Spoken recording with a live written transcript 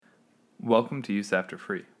Welcome to Use After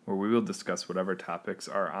Free, where we will discuss whatever topics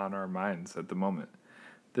are on our minds at the moment.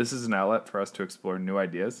 This is an outlet for us to explore new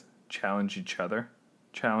ideas, challenge each other,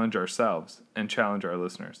 challenge ourselves, and challenge our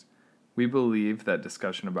listeners. We believe that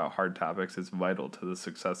discussion about hard topics is vital to the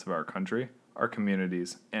success of our country, our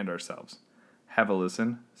communities, and ourselves. Have a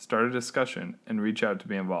listen, start a discussion, and reach out to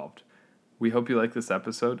be involved. We hope you like this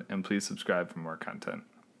episode, and please subscribe for more content.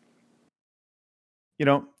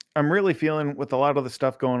 I'm really feeling with a lot of the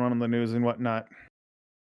stuff going on in the news and whatnot,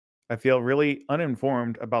 I feel really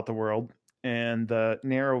uninformed about the world and the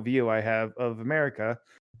narrow view I have of America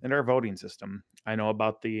and our voting system. I know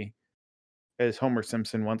about as Homer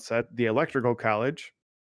Simpson once said, the electoral college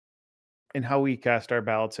and how we cast our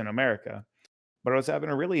ballots in America. But I was having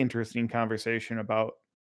a really interesting conversation about,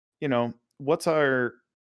 what's our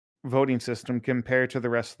voting system compared to the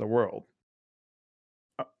rest of the world?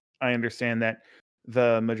 I understand that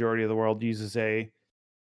the majority of the world uses a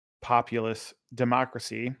populist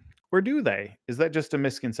democracy, or do they? Is that just a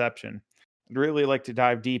misconception? I'd really like to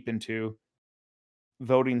dive deep into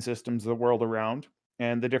voting systems the world around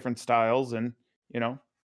and the different styles and, you know,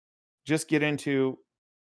 just get into,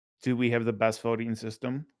 do we have the best voting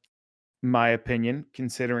system? My opinion,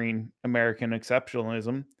 considering American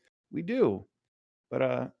exceptionalism, we do. But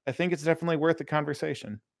I think it's definitely worth the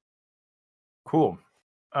conversation. Cool.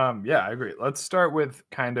 I agree. Let's start with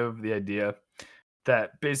kind of the idea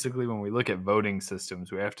that basically when we look at voting systems,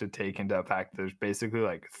 we have to take into effect there's basically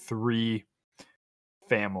like three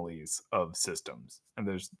families of systems. And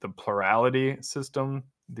there's the plurality system,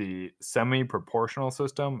 the semi-proportional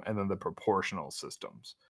system, and then the proportional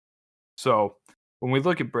systems. So when we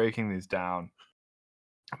look at breaking these down,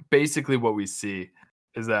 basically what we see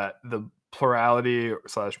is that the plurality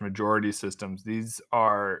 / majority systems, these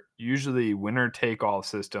are usually winner take all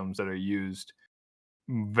systems that are used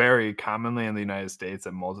very commonly in the United States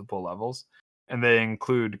at multiple levels. And they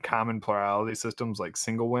include common plurality systems like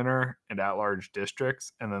single winner and at-large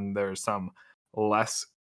districts. And then there's some less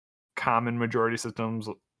common majority systems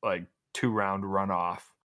like two-round runoff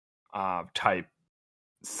type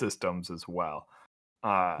systems as well.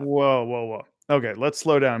 Whoa. Okay, let's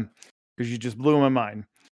slow down because you just blew my mind.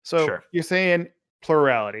 So Sure. You're saying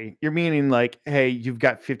plurality. You're meaning like, hey, you've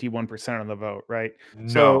got 51% of the vote, right? No.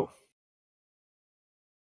 So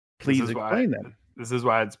please explain that. This is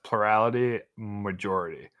why it's plurality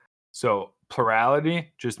majority. So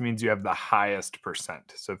plurality just means you have the highest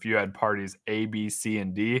percent. So if you had parties A, B, C,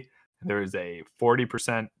 and D, there is a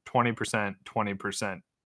 40%, 20%, 20%,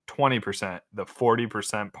 20%. The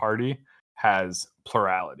 40% party has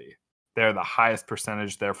plurality. They're the highest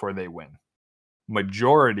percentage, therefore they win.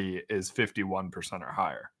 Majority is 51% or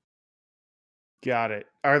higher. Got it.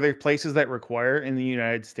 Are there places that require in the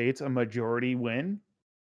United States a majority win?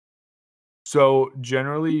 So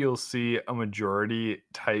generally you'll see a majority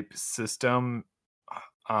type system.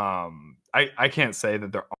 I can't say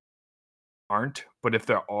that there aren't, but if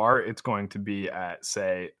there are, it's going to be at,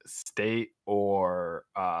 say, state or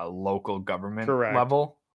local government Correct.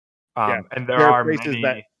 level. Yeah. And there are places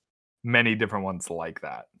many different ones like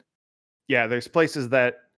that. Yeah, there's places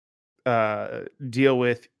that deal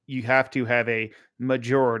with you have to have a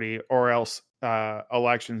majority or else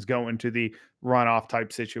elections go into the runoff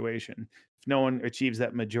type situation. If no one achieves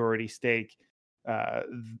that majority stake,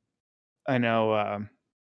 I know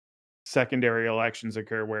secondary elections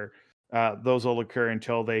occur where those will occur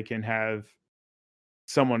until they can have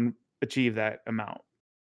someone achieve that amount.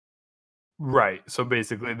 Right. So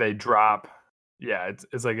basically they drop. Yeah,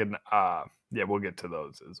 it's like an we'll get to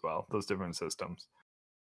those as well, those different systems.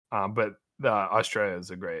 But Australia is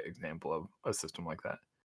a great example of a system like that.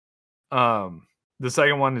 The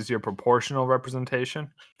second one is your proportional representation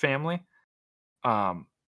family.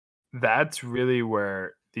 That's really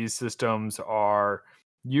where these systems are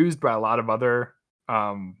used by a lot of other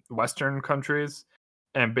Western countries.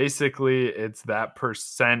 And basically, it's that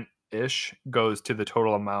percent-ish goes to the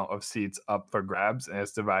total amount of seats up for grabs, and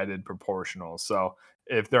it's divided proportional. So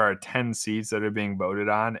if there are 10 seats that are being voted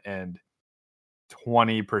on and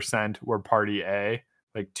 20% were party A,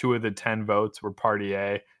 like 2 of the 10 votes were party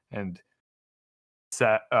A, and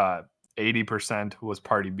 80% was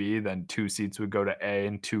party B, then 2 seats would go to A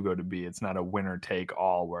and 2 go to B. It's not a winner take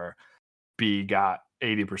all where B got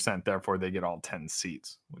 80%, therefore they get all 10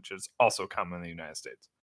 seats, which is also common in the United States.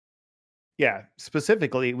 Yeah,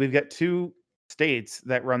 specifically, we've got 2 states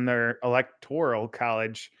that run their electoral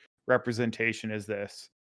college representation as this.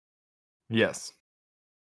 Yes.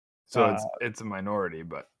 So it's a minority,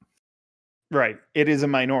 but right, it is a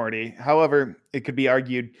minority. However, it could be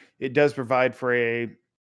argued it does provide for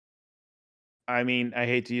I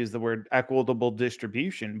hate to use the word equitable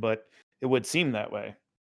distribution, but It would seem that way.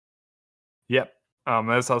 Yep.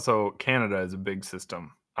 That's also Canada is a big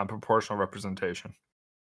system on proportional representation.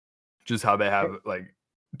 Just how they have like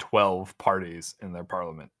 12 parties in their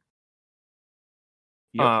parliament.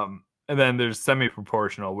 Yep. And then there's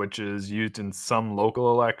semi-proportional, which is used in some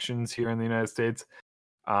local elections here in the United States.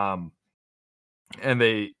 And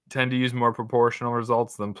they tend to use more proportional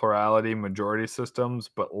results than plurality majority systems,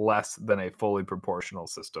 but less than a fully proportional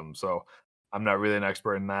system. So I'm not really an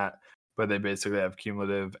expert in that, but they basically have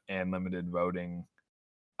cumulative and limited voting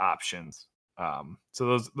options.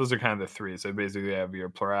 So those are kind of the three. So basically you have your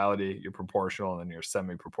plurality, your proportional, and then your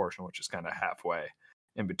semi-proportional, which is kind of halfway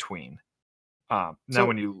in between. Now So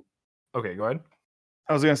when you okay, go ahead.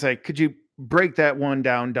 I was gonna say, could you break that one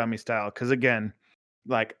down dummy style? Because again,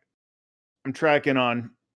 like I'm tracking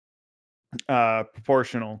on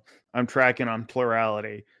proportional, I'm tracking on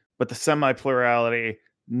plurality, but the semi-plurality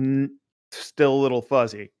still a little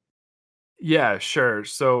fuzzy. Yeah, sure.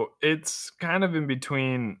 So it's kind of in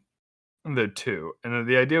between the two. And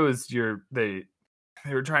the idea was they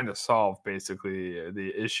were trying to solve basically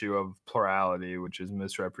the issue of plurality, which is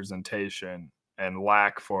misrepresentation and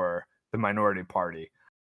lack for the minority party.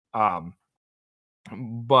 Um,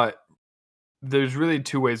 but there's really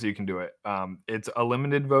two ways that you can do it. It's a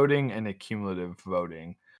limited voting and a cumulative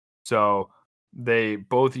voting. So they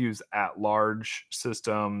both use at-large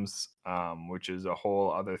systems, which is a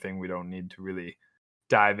whole other thing we don't need to really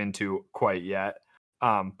dive into quite yet.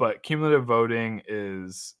 But cumulative voting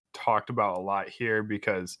is talked about a lot here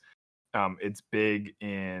because it's big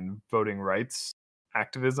in voting rights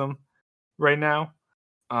activism right now.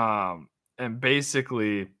 And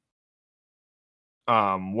basically,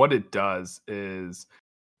 what it does is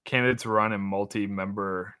candidates run in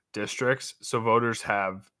multi-member districts, so voters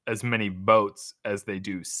have as many votes as they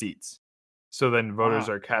do seats. So then voters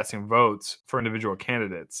Ah, are casting votes for individual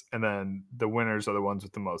candidates, and then the winners are the ones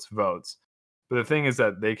with the most votes. But the thing is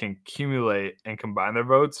that they can accumulate and combine their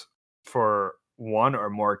votes for one or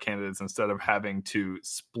more candidates instead of having to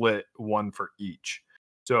split one for each.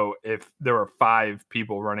 So if there were 5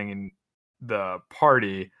 people running in the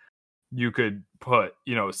party, you could put,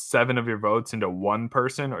 7 of your votes into one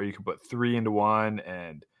person, or you could put 3 into one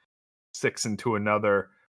and 6 into another.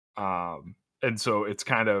 And so it's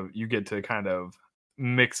kind of, you get to kind of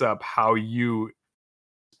mix up how you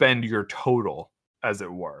spend your total, as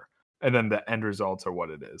it were. And then the end results are what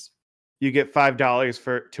it is. you get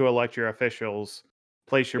 $5 to elect your officials.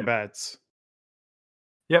 Place your Yep. bets.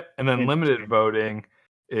 Yep. And then limited Interesting. voting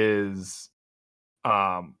is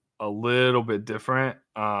a little bit different.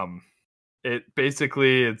 It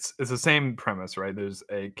basically it's the same premise, right? There's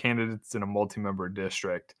a candidates in a multi-member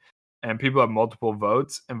district, and people have multiple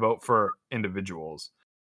votes and vote for individuals.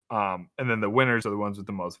 And then the winners are the ones with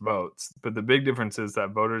the most votes. But the big difference is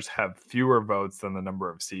that voters have fewer votes than the number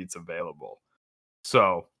of seats available.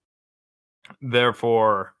 So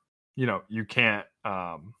therefore, you can't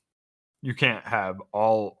have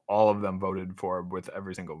all of them voted for with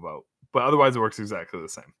every single vote. But otherwise it works exactly the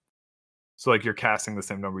same. So like you're casting the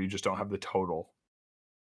same number, you just don't have the total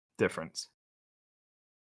difference.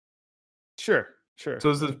 Sure, sure.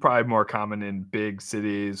 So this is probably more common in big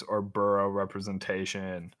cities or borough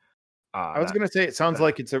representation. I was That gonna say it sounds that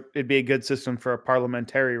like it'd be a good system for a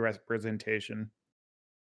parliamentary representation.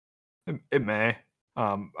 it may.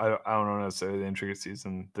 I don't know necessarily the intricacies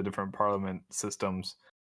in the different parliament systems,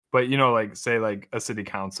 but like say like a city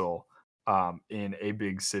council in a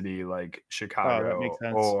big city like Oh, that Chicago makes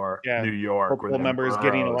sense. or Yeah, New York, where they multiple have members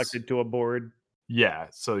getting boroughs. elected to a board. Yeah,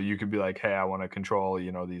 so you could be like, hey, I want to control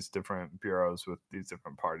these different bureaus with these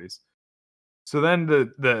different parties. So then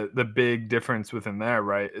the big difference within there,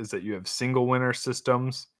 right, is that you have single winner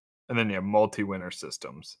systems and then you have multi-winner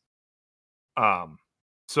systems. Um,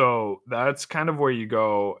 so that's kind of where you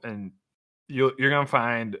go, and you're gonna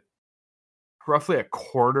find roughly a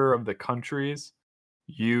quarter of the countries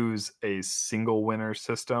use a single winner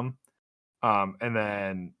system, and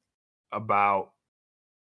then about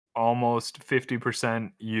almost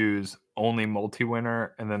 50% use only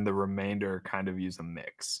multi-winner, and then the remainder kind of use a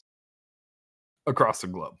mix across the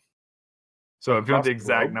globe. So if you want Across the the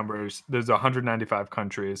exact globe? numbers, there's 195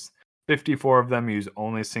 countries. 54 of them use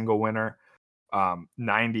only single winner.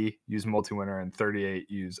 90 use multi-winner, and 38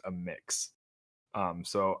 use a mix.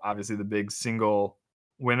 So obviously the big single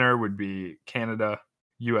winner would be Canada,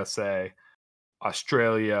 USA,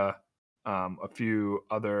 Australia, a few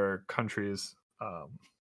other countries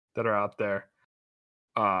that are out there.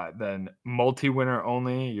 Then multi-winner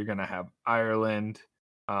only, you're gonna have Ireland,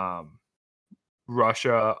 um,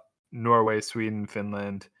 Russia, Norway, Sweden,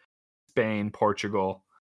 Finland, Spain, Portugal.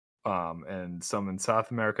 and some in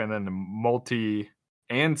South America, and then the multi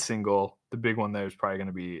and single. The big one there is probably going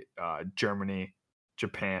to be Germany,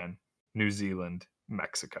 Japan, New Zealand,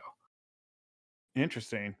 Mexico.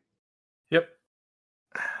 Interesting. Yep.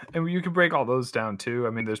 And you can break all those down too. I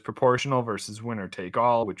mean, there's proportional versus winner take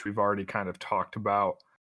all, which we've already kind of talked about.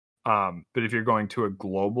 But if you're going to a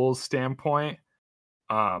global standpoint,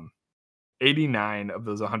 89 of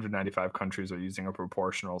those 195 countries are using a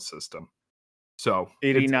proportional system. So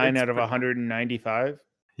 89 it's out of 195,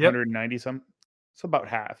 Yep. 190 some. So about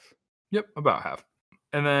half. Yep, about half.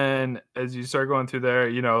 And then as you start going through there,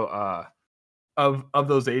 of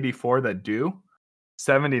those 84 that do,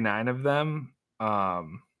 79 of them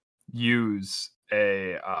use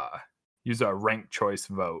a ranked choice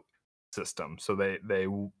vote system. So they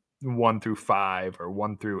 1 through 5 or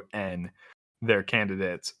 1 through n their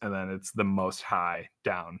candidates, and then it's the most high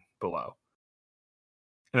down below.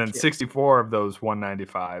 And then 64 of those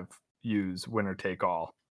 195 use winner take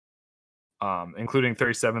all, including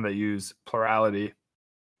 37 that use plurality.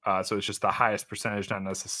 So it's just the highest percentage, not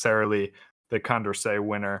necessarily the Condorcet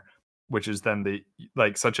winner, which is then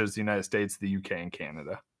such as the United States, the UK, and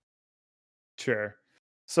Canada. Sure.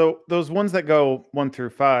 So those ones that go 1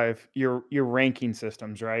 through 5, your ranking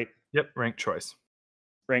systems, right? Yep, ranked choice.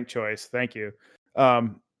 Ranked choice. Thank you.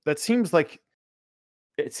 That seems like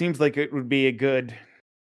it would be a good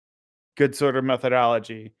sort of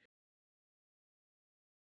methodology.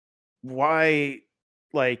 Why,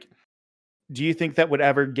 like, do you think that would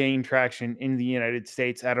ever gain traction in the United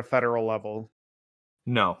States at a federal level?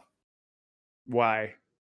 No. Why?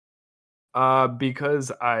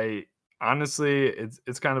 Because I honestly,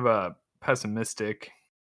 it's kind of a pessimistic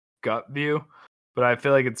gut view, but I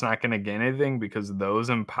feel like it's not going to gain anything because those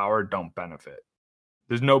in power don't benefit.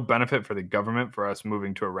 There's no benefit for the government for us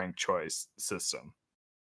moving to a ranked choice system.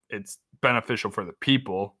 It's beneficial for the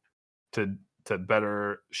people to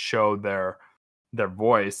better show their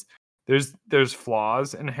voice. There's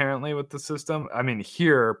flaws inherently with the system. I mean,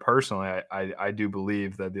 here personally, I do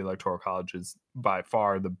believe that the Electoral College is by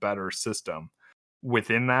far the better system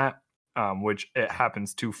within that, which it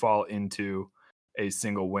happens to fall into a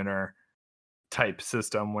single winner type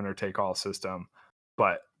system, winner take all system.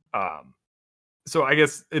 But so I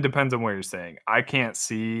guess it depends on what you're saying. I can't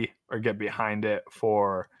see or get behind it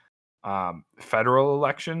for federal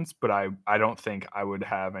elections, but I don't think I would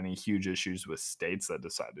have any huge issues with states that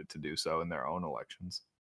decided to do so in their own elections.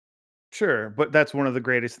 Sure, but that's one of the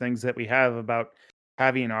greatest things that we have about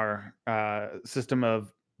having our system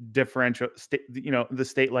of differential state. The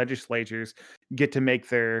state legislatures get to make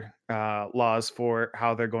their laws for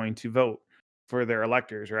how they're going to vote for their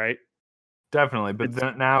electors, right? Definitely, but It's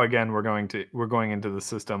then now again we're going into the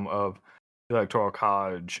system of electoral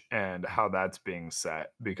college and how that's being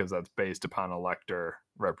set, because that's based upon elector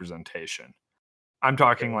representation. I'm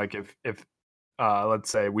talking like if let's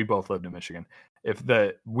say we both lived in Michigan. If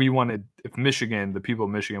Michigan, the people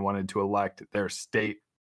of Michigan wanted to elect their state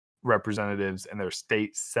representatives and their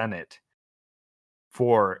state senate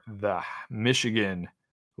for the Michigan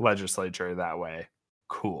legislature that way,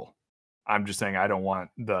 cool. I'm just saying I don't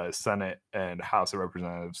want the Senate and House of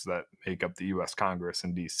Representatives that make up the U.S. Congress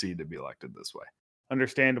in D.C. to be elected this way.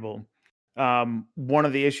 understandable. One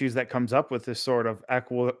of the issues that comes up with this sort of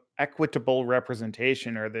equitable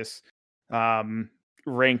representation, or this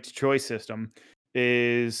ranked choice system,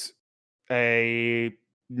 is a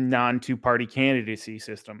non-two-party candidacy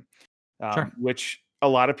system, Sure. which a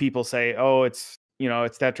lot of people say, "Oh, it's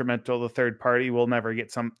detrimental. The third party will never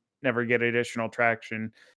get additional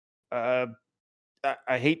traction." Uh,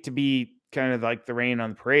 I hate to be kind of like the rain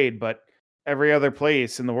on the parade, but every other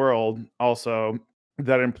place in the world also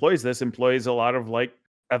that employs a lot of like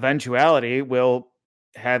eventuality will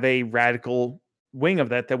have a radical wing of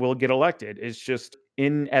that will get elected. It's just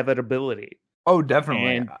inevitability. Oh,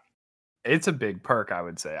 definitely. And It's a big perk, I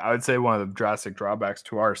would say. I would say one of the drastic drawbacks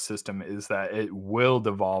to our system is that it will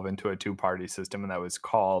devolve into a two-party system, and that was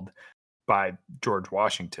called by George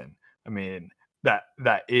Washington. I mean,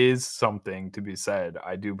 that is something to be said.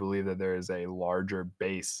 I do believe that there is a larger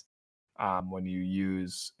base when you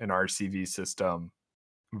use an RCV system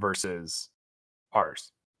versus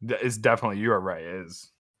ours. It's definitely, you are right.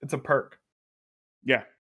 It's a perk. yeah,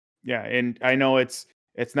 yeah, and I know it's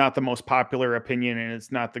not the most popular opinion and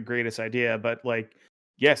it's not the greatest idea, but like,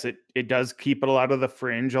 yes, it does keep a lot of the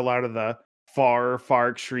fringe, a lot of the far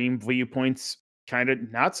extreme viewpoints kind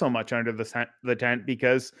of not so much under the tent,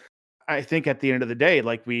 because I think at the end of the day,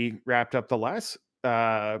 like we wrapped up the last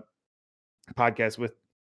podcast with,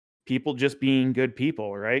 people just being good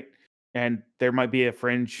people, right? And there might be a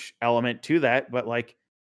fringe element to that, but like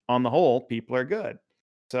on the whole, people are good.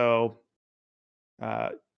 So, uh,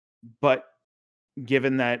 but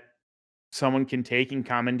given that someone can take and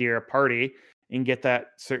commandeer a party and get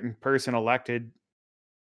that certain person elected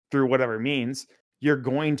through whatever means, you're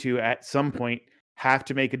going to at some point have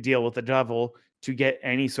to make a deal with the devil to get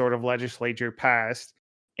any sort of legislature passed.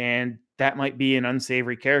 And that might be an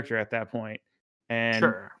unsavory character at that point. And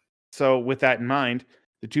Sure. so, with that in mind,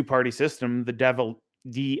 the two-party system, the devil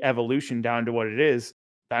de-evolution down to what it is,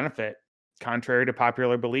 benefit, contrary to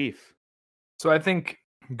popular belief. So I think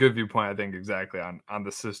good viewpoint. I think exactly on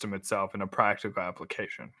the system itself and a practical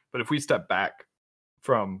application. But if we step back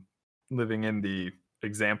from living in the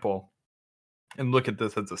example and look at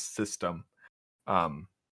this as a system, um,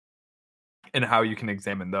 and how you can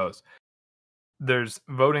examine those, there's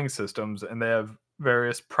voting systems and they have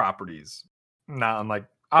various properties, not unlike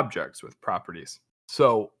objects with properties.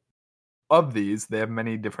 So of these, they have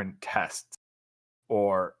many different tests,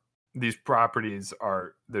 or these properties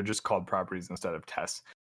they're just called properties instead of tests.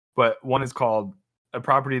 But one is called a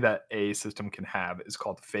property that a system can have is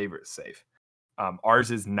called favorite safe.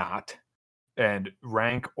 Ours is not, and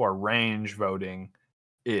rank or range voting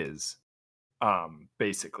is,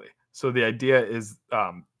 basically. So the idea is,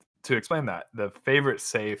 to explain that the favorite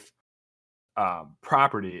safe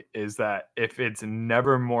property is that if it's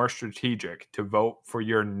never more strategic to vote for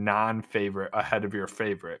your non-favorite ahead of your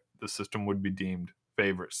favorite, the system would be deemed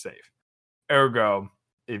favorite safe. Ergo,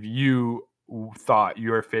 if you thought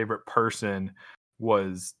your favorite person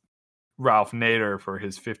was Ralph Nader for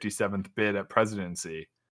his 57th bid at presidency,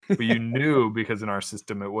 but you knew because in our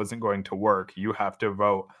system it wasn't going to work, you have to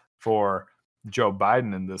vote for Joe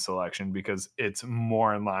Biden in this election because it's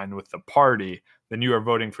more in line with the party, then you are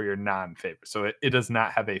voting for your non-favorite. So it does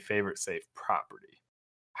not have a favorite safe property. Sure.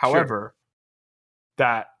 However,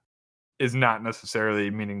 that is not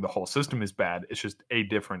necessarily meaning the whole system is bad. It's just a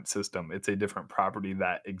different system. It's a different property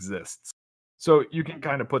that exists. So you can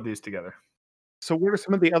kind of put these together. So, what are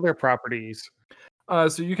some of the other properties?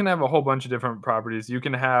 So you can have a whole bunch of different properties. You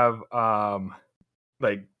can have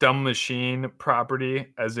like dumb machine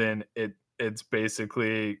property, as in it's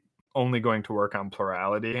basically only going to work on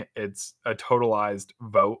plurality. It's a totalized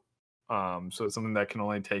vote. So it's something that can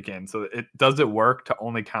only take in. So it does it work to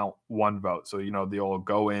only count one vote. So the old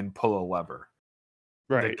go in, pull a lever.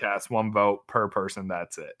 They Right. cast one vote per person.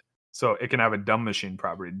 That's it. So it can have a dumb machine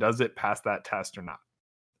property. Does it pass that test or not?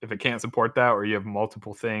 If it can't support that, or you have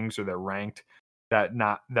multiple things, or they're ranked, that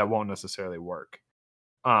won't necessarily work.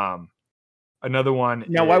 Another one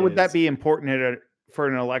Now, why would that is be important for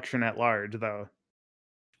an election at large, though?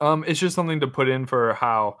 it's just something to put in for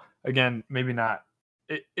how, again, maybe not.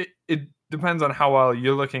 It depends on how well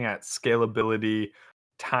you're looking at scalability,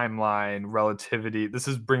 timeline, relativity. This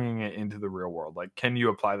is bringing it into the real world. Like, can you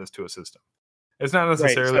apply this to a system? It's not Right.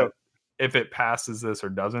 necessarily So, if it passes this or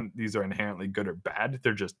doesn't. These are inherently good or bad.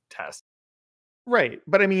 They're just tests. right.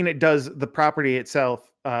 But I mean, it does the property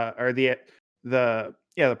itself, or the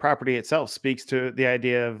property itself speaks to the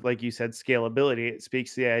idea of, like you said, scalability. It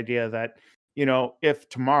speaks to the idea that, if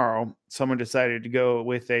tomorrow someone decided to go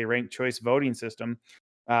with a ranked choice voting system,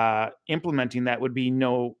 implementing that would be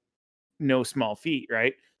no small feat,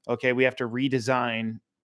 right? Okay, we have to redesign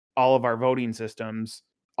all of our voting systems,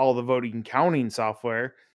 all the voting counting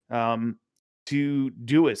software, um, to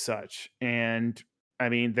do as such. And I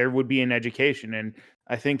mean, there would be an education, and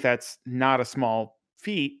I think that's not a small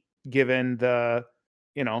feat given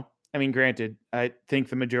I mean, granted, I think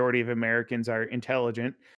the majority of Americans are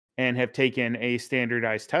intelligent and have taken a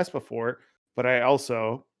standardized test before, but I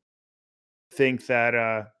also think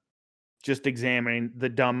that just examining the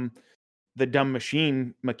dumb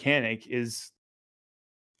machine mechanic is,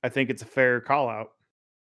 I think it's a fair call out.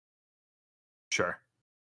 Sure.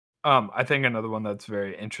 I think another one that's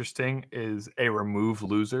very interesting is a remove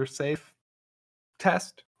loser safe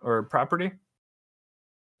test or property.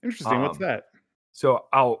 Interesting. What's Um, that? so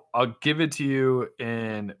I'll give it to you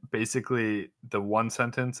in basically the one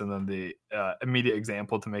sentence and then the immediate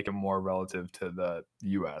example to make it more relative to the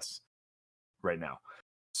U.S. right now.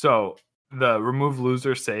 So the remove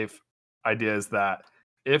loser safe idea is that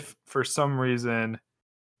if for some reason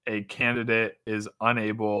a candidate is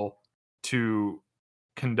unable to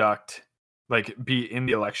conduct, like, be in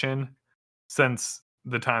the election since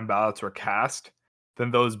the time ballots were cast,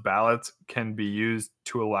 then those ballots can be used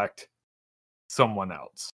to elect someone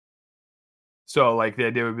else. So, like, the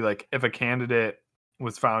idea would be like if a candidate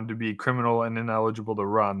was found to be criminal and ineligible to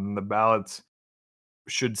run, then the ballots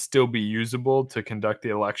should still be usable to conduct the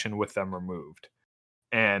election with them removed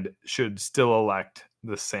and should still elect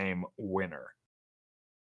the same winner.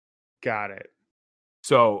 Got it.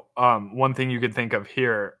 So, one thing you could think of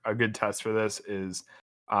here, a good test for this is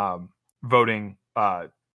voting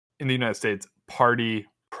in the United States party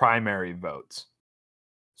primary votes.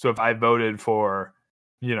 So if I voted for,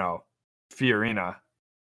 Fiorina,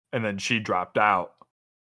 and then she dropped out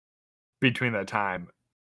between that time,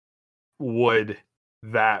 would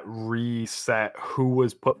that reset who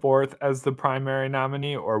was put forth as the primary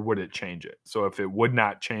nominee, or would it change it? So if it would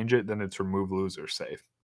not change it, then it's remove, lose, or save.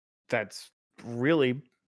 That's really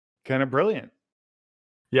kind of brilliant.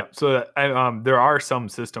 Yeah. So there are some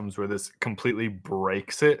systems where this completely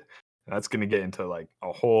breaks it. That's going to get into like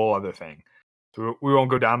a whole other thing. So we won't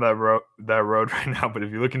go down that road right now. But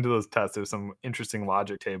if you look into those tests, there's some interesting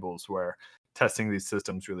logic tables where testing these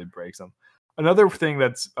systems really breaks them. Another thing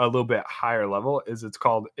that's a little bit higher level is it's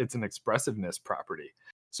an expressiveness property.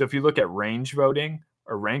 So if you look at range voting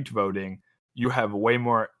or ranked voting, you have way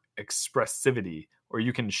more expressivity, or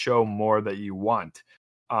you can show more that you want.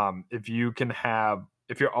 If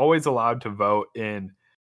you're always allowed to vote in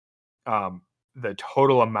the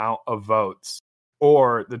total amount of votes,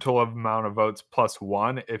 or the total amount of votes plus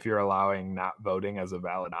one if you're allowing not voting as a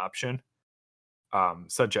valid option,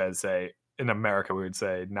 such as, say, in America, we would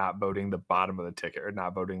say not voting the bottom of the ticket or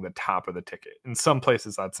not voting the top of the ticket. In some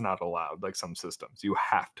places, that's not allowed, like some systems. You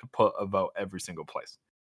have to put a vote every single place.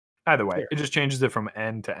 Either way, it just changes it from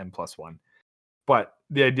N to N plus one. But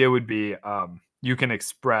the idea would be you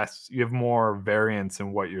have more variance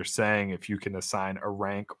in what you're saying if you can assign a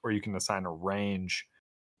rank or you can assign a range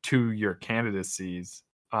to your candidacies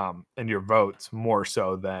and your votes, more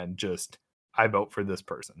so than just I vote for this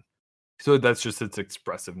person. So that's just its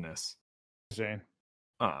expressiveness. And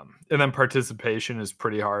then participation is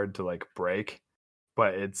pretty hard to like break,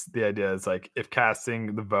 but the idea is like if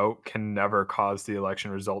casting the vote can never cause the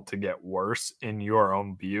election result to get worse in your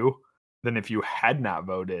own view, then if you had not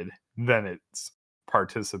voted, then it's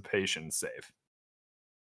participation safe.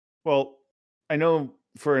 Well, I know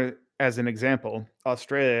as an example,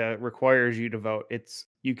 Australia requires you to vote.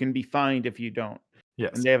 You can be fined if you don't.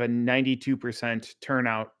 Yes. And they have a 92%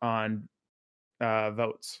 turnout on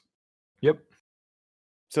votes. Yep.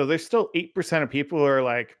 So there's still 8% of people who are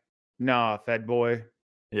like, nah, Fed boy.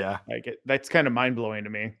 Yeah. That's kind of mind blowing to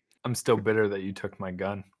me. I'm still bitter that you took my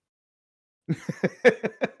gun.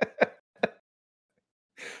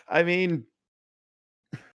 I mean,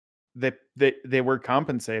 they were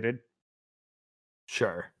compensated.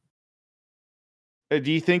 Sure.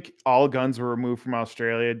 Do you think all guns were removed from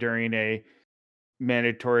Australia during a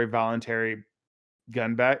mandatory voluntary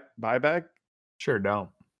gun buyback? Sure don't.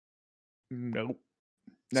 Nope.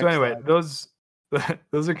 So anyway, those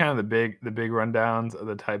are kind of the big rundowns of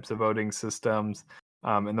the types of voting systems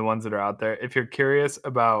and the ones that are out there. If you're curious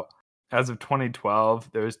about, as of 2012,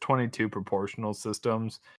 there's 22 proportional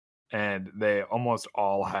systems, and they almost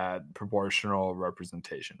all had proportional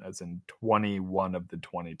representation, as in 21 of the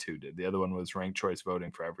 22 did. The other one was ranked choice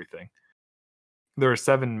voting for everything. There were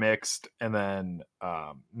 7 mixed, and then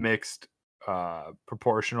mixed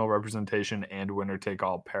proportional representation and winner take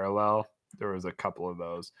all parallel. There was a couple of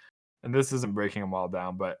those, and this isn't breaking them all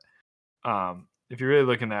down, but if you're really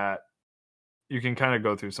looking at, you can kind of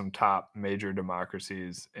go through some top major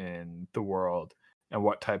democracies in the world and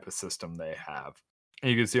what type of system they have. And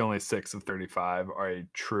you can see only 6 of 35 are a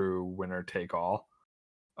true winner take all,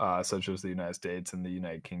 such as the United States and the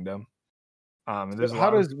United Kingdom. So how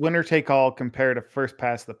does winner take all compare to first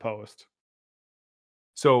past the post?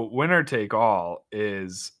 So winner take all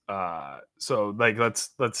is so like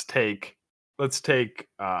let's take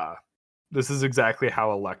this is exactly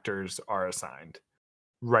how electors are assigned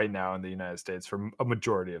right now in the United States for a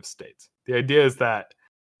majority of states. The idea is that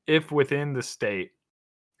if within the state,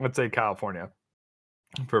 let's say California,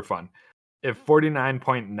 for fun, if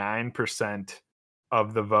 49.9%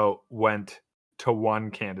 of the vote went to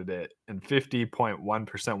one candidate and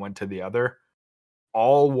 50.1% went to the other,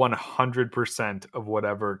 all 100% of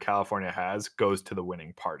whatever California has goes to the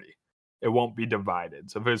winning party. It won't be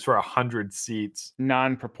divided. So if it's for 100 seats,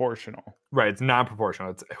 non-proportional. Right, it's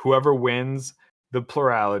non-proportional. It's whoever wins the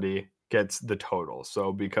plurality gets the total.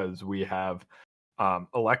 So because we have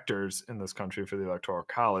electors in this country for the Electoral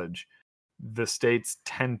College, the states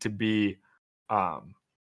tend to be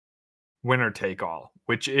winner take all,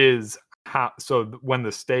 which is how. So when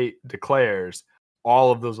the state declares,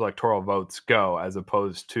 all of those electoral votes go, as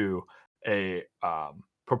opposed to a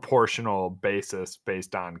proportional basis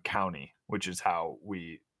based on county, which is how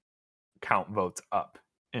we count votes up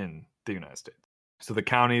in the United States. So the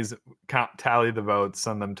counties tally the votes,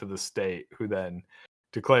 send them to the state, who then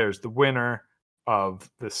declares the winner of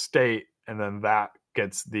the state, and then that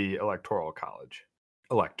gets the Electoral College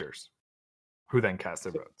electors, who then cast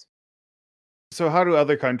their votes. So how do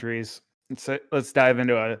other countries let's dive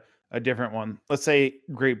into a different one. Let's say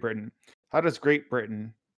Great Britain. How does Great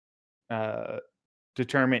Britain uh,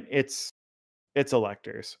 determine its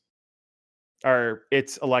electors, or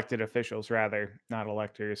its elected officials rather, not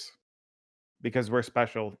electors, because we're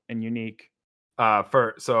special and unique.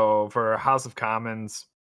 For House of Commons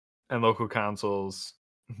and local councils,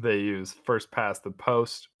 they use first past the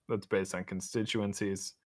post. That's based on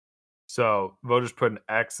constituencies. So voters put an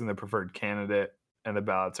X in the preferred candidate, and the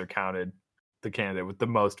ballots are counted. The candidate with the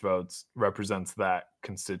most votes represents that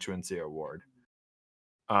constituency or ward.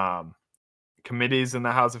 Committees in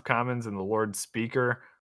the House of Commons and the Lord Speaker,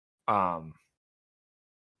 and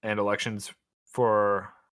elections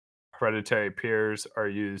for hereditary peers are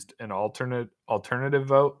used an alternative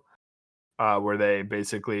vote, where they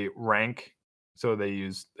basically rank. So they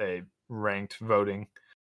use a ranked voting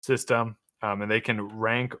system, and they can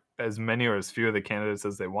rank as many or as few of the candidates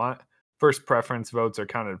as they want. First preference votes are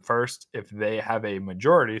counted first. If they have a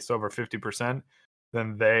majority, so over 50%,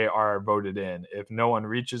 then they are voted in. If no one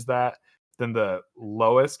reaches that, then the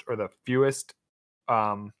lowest or the fewest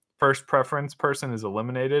first preference person is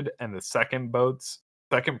eliminated, and the second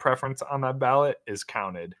preference on that ballot is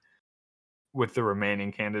counted with the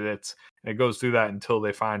remaining candidates. And it goes through that until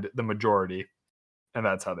they find the majority, and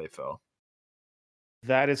that's how they fill.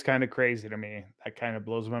 That is kind of crazy to me. That kind of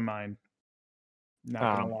blows my mind.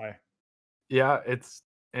 Not gonna lie. Yeah, it's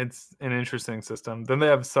an interesting system. Then they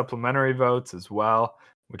have supplementary votes as well,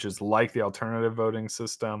 which is like the alternative voting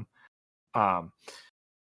system,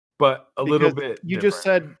 but a little bit you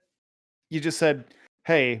different. just said,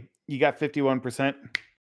 hey, you got 51%.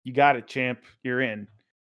 You got it, champ. You're in.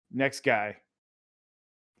 Next guy.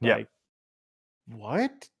 Yeah. Like,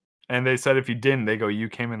 what? And they said if you didn't, they go, you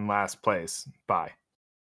came in last place. Bye.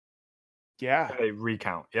 Yeah. And they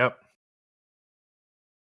recount. Yep.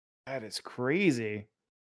 That is crazy.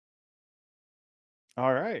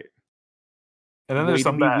 All right. And then there's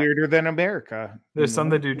some that weirder than America. There's some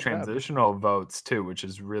that do transitional votes too, which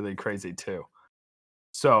is really crazy too.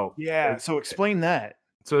 So yeah, so explain that.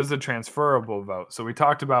 So it's a transferable vote. So we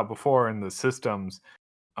talked about before in the systems,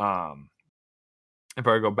 if I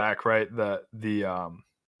go back, right,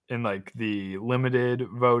 in like the limited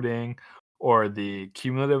voting or the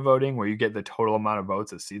cumulative voting where you get the total amount of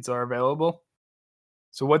votes as seats are available.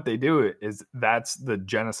 So what they do is that's the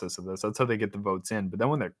genesis of this. That's how they get the votes in. But then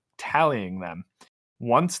when they're tallying them,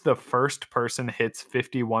 once the first person hits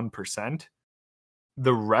 51%,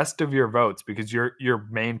 the rest of your votes, because your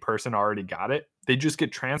main person already got it, they just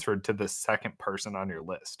get transferred to the second person on your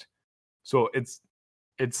list. So it's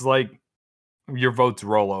like your votes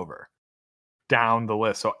roll over down the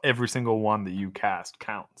list. So every single one that you cast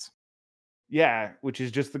counts. Yeah, which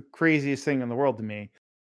is just the craziest thing in the world to me.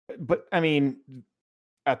 But I mean,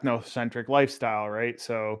 ethnocentric lifestyle, right?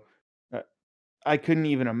 So I couldn't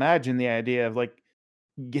even imagine the idea of like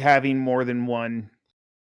having more than one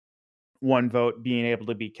vote being able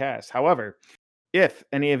to be cast. However, if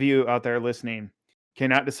any of you out there listening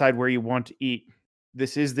cannot decide where you want to eat,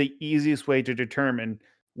 this is the easiest way to determine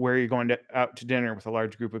where you're going out to dinner with a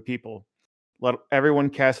large group of people. Let everyone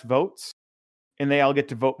cast votes, and they all get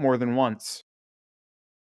to vote more than once.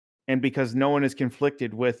 And because no one is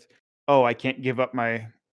conflicted with, oh, I can't give up my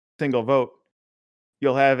single vote,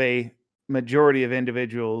 you'll have a majority of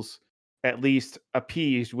individuals at least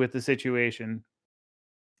appeased with the situation.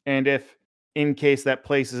 And if in case that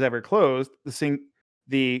place is ever closed,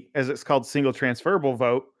 the as it's called single transferable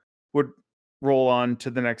vote would roll on to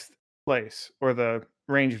the next place, or the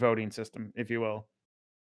range voting system, if you will.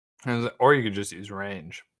 Or you could just use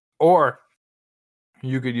range. Or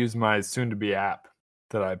you could use my soon to be app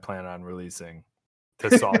that I plan on releasing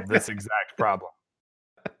to solve this exact problem.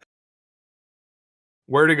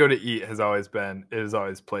 Where to go to eat has always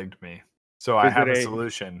plagued me. So I have a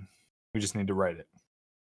solution. We just need to write it.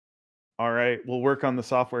 All right. We'll work on the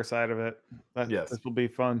software side of it. Yes. This will be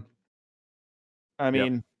fun. I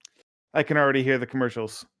mean, I can already hear the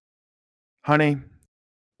commercials. Honey,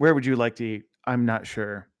 where would you like to eat? I'm not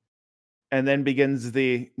sure. And then begins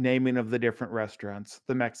the naming of the different restaurants,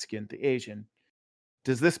 the Mexican, the Asian.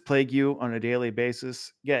 Does this plague you on a daily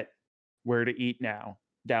basis? Get Where to Eat now.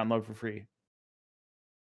 Download for free.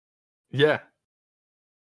 Yeah.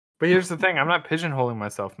 But here's the thing. I'm not pigeonholing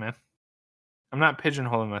myself, man. I'm not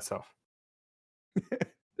pigeonholing myself.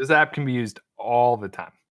 This app can be used all the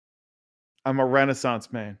time. I'm a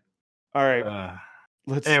Renaissance man.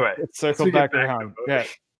 Let's circle back around. Yeah.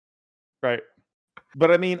 Right.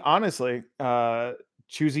 But I mean, honestly,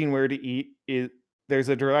 choosing where to eat there's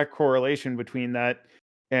a direct correlation between that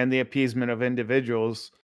and the appeasement of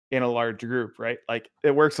individuals in a large group, right? Like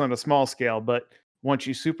it works on a small scale, but once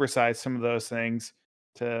you supersize some of those things,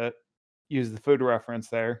 to use the food reference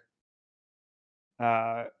there,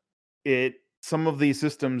 uh, it some of these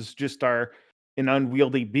systems just are an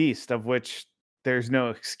unwieldy beast of which there's no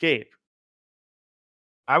escape.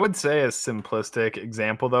 I would say a simplistic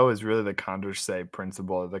example though is really the Condorcet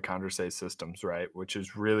principle or the Condorcet systems, right? Which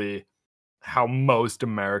is really how most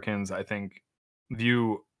Americans, I think,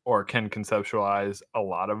 view or can conceptualize a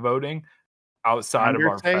lot of voting outside of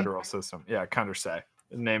our Condorcet? federal system. Yeah, Condorcet,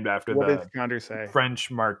 named after What is the Condorcet?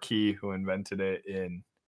 French marquis who invented it in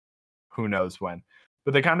who knows when.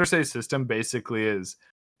 But the Condorcet system basically is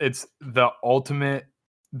it's the ultimate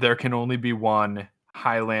there can only be one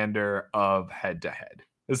Highlander of head to head.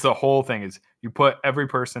 It's the whole thing is you put every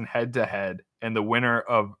person head to head and the winner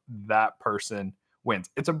of that person wins.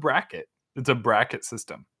 It's a bracket. It's a bracket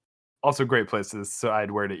system. Also great place to decide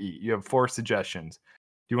where to eat. You have 4 suggestions.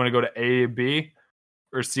 Do you want to go to A, B,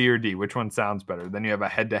 or C or D? Which one sounds better? Then you have a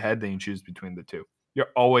head to head, then you choose between the two.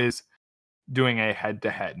 You're always doing a head to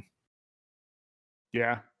head.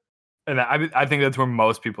 Yeah. And I think that's where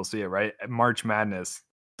most people see it, right? At March Madness,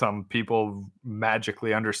 some people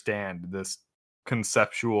magically understand this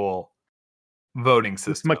conceptual voting This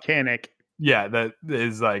system. mechanic. Yeah, that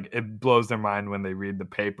is like it blows their mind when they read the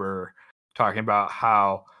paper talking about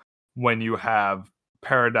how when you have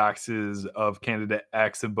paradoxes of candidate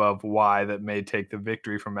X above Y that may take the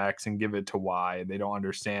victory from X and give it to Y, they don't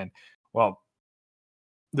understand. Well,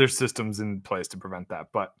 there's systems in place to prevent that,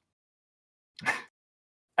 but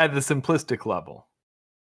at the simplistic level,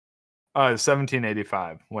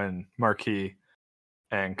 1785 when Marquis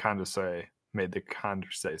and Condorcet made the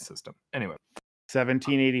Condorcet system. Anyway,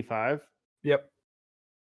 1785. yep.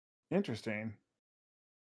 Interesting.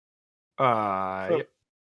 So, yep.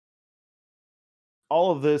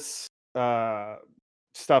 All of this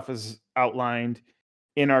stuff is outlined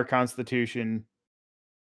in our Constitution,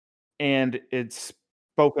 and it's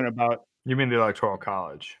spoken about. You mean the Electoral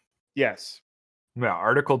College? Yes. Yeah,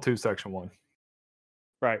 Article 2, Section 1.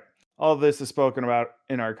 Right. All of this is spoken about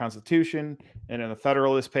in our Constitution and in the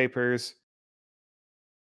Federalist Papers.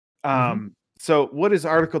 So what is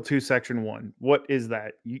Article 2, Section 1? What is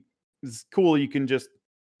that? It's cool. You can just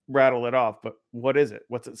rattle it off, but what is it?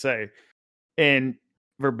 What's it say? In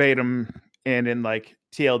verbatim and in like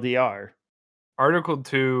TLDR. Article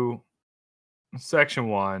 2, Section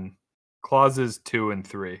 1, Clauses 2 and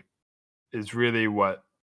 3 is really what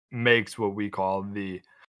makes what we call the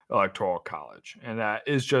Electoral College. And that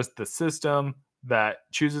is just the system that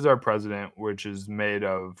chooses our president, which is made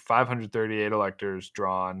of 538 electors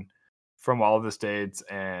drawn from all of the states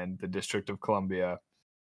and the District of Columbia.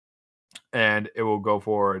 And it will go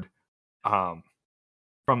forward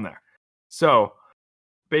from there. So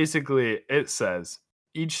basically, it says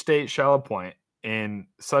each state shall appoint in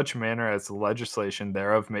such manner as the legislation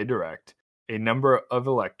thereof may direct a number of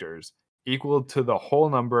electors equal to the whole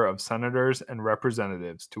number of senators and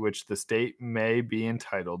representatives to which the state may be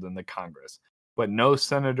entitled in the Congress, but no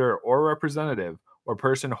senator or representative or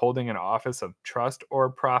person holding an office of trust or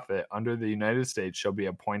profit under the United States shall be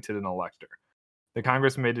appointed an elector. The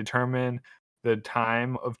Congress may determine the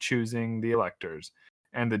time of choosing the electors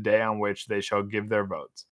and the day on which they shall give their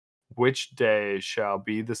votes, which day shall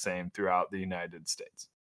be the same throughout the United States.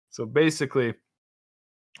 So basically,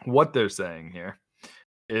 what they're saying here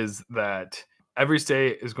is that every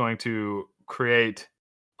state is going to create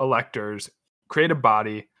electors, create a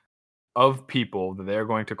body of people that they're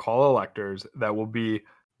going to call electors that will be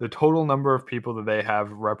the total number of people that they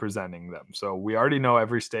have representing them. So we already know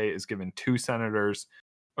every state is given 2 senators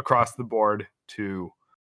across the board to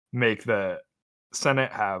make the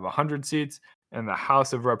Senate have 100 seats, and the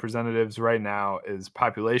House of Representatives right now is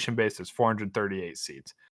population based is 438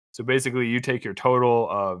 seats. So basically, you take your total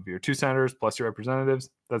of your 2 senators plus your representatives.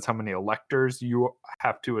 That's how many electors you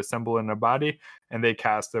have to assemble in a body, and they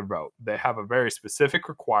cast their vote. They have a very specific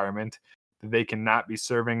requirement that they cannot be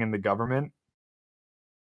serving in the government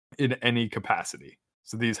in any capacity.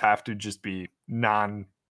 So these have to just be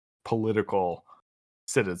non-political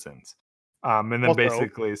citizens. And then Also,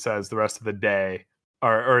 basically says the rest of the day,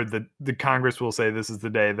 or the Congress will say this is the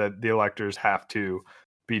day that the electors have to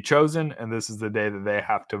be chosen, and this is the day that they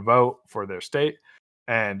have to vote for their state,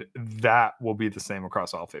 and that will be the same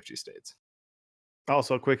across all 50 states.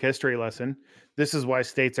 Also, quick history lesson. This is why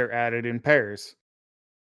states are added in pairs,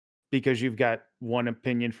 because you've got one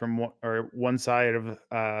opinion from one side of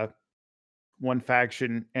one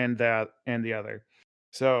faction and the other.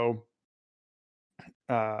 So,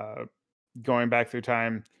 going back through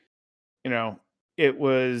time, it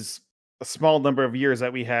was a small number of years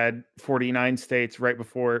that we had 49 states right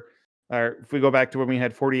before, or if we go back to when we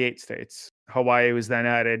had 48 states, Hawaii was then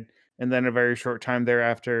added, and then a very short time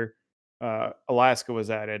thereafter, Alaska was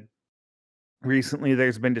added. Recently,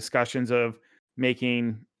 there's been discussions of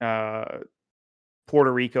making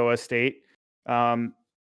Puerto Rico a state, um,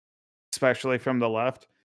 especially from the left,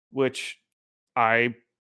 which I,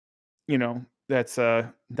 that's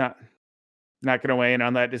not going to weigh in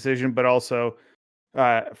on that decision, but also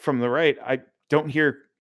from the right, I don't hear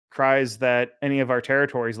cries that any of our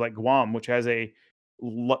territories, like Guam, which has a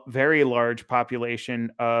very large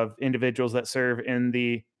population of individuals that serve in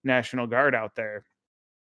the National Guard out there,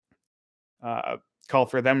 uh, call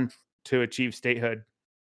for them to achieve statehood.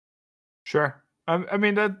 Sure. I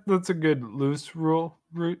mean that's a good loose rule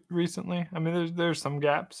recently. I mean there's some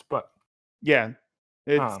gaps, but Yeah,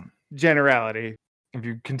 it's um generality. if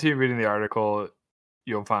you continue reading the article,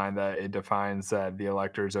 you'll find that it defines that the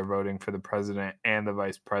electors are voting for the president and the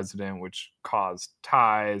vice president, which caused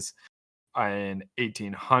ties in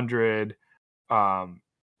 1800.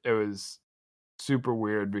 It was super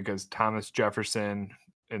weird because Thomas Jefferson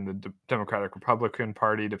in the Democratic Republican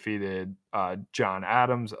Party defeated John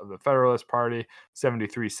Adams of the Federalist Party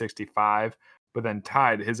 73-65, but then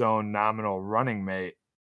tied his own nominal running mate,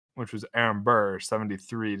 which was Aaron Burr,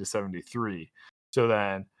 73-73. So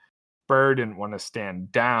then Burr didn't want to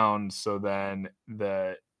stand down. So then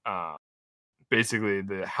basically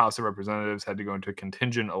the House of Representatives had to go into a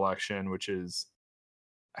contingent election, which is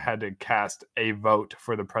had to cast a vote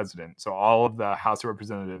for the president. So all of the House of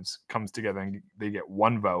Representatives comes together and they get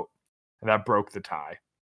one vote, and that broke the tie.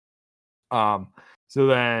 So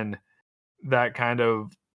then that kind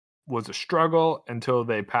of was a struggle until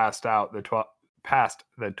they passed the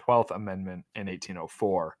 12th Amendment in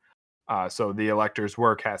 1804. So the electors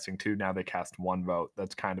were casting two. Now they cast one vote.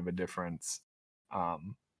 That's kind of a difference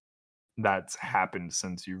that's happened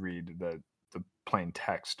since you read the plain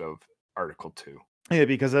text of Article 2. Yeah,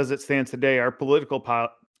 because as it stands today, our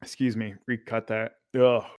excuse me, recut that.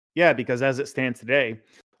 Ugh. Yeah, because as it stands today,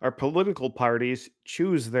 our political parties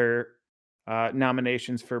choose their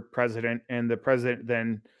nominations for president, and the president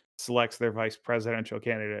then selects their vice presidential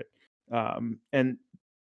candidate. And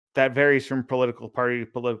that varies from political party to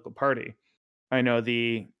political party. I know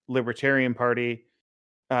the Libertarian Party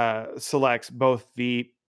selects both the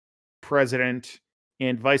president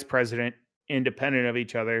and vice president independent of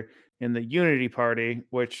each other. In the Unity Party,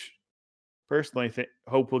 which personally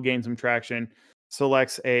hope will gain some traction,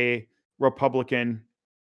 selects a Republican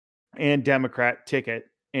and Democrat ticket,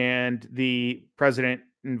 and the president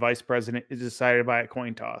and vice president is decided by a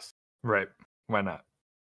coin toss. Right. Why not?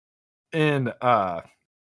 And if we're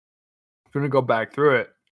going to go back through it,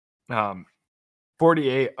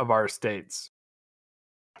 48 of our states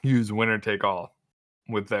use winner take all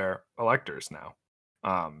with their electors now.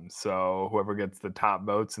 So whoever gets the top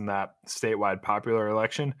votes in that statewide popular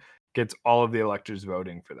election gets all of the electors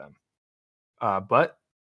voting for them. But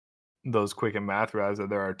those quick in math realize that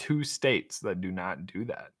there are 2 states that do not do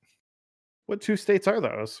that. What 2 states are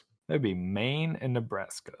those? That'd be Maine and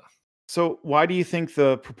Nebraska. So why do you think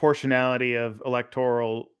the proportionality of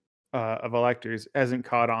electors hasn't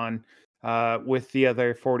caught on with the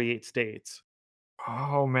other 48 states?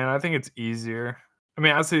 Oh man, I think it's easier. I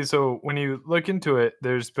mean, honestly, so when you look into it,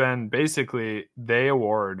 there's been basically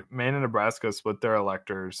Maine and Nebraska split their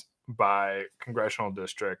electors by congressional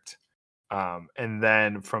district. And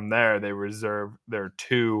then from there, they reserve their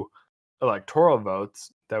 2 electoral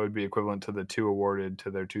votes that would be equivalent to the 2 awarded to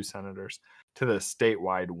their 2 senators to the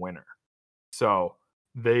statewide winner. So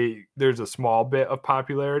there's a small bit of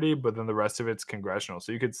popularity, but then the rest of it's congressional.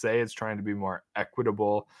 So you could say it's trying to be more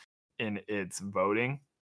equitable in its voting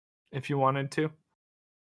if you wanted to.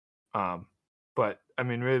 But I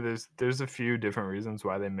mean, really, there's a few different reasons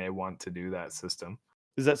why they may want to do that system.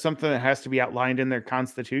 Is that something that has to be outlined in their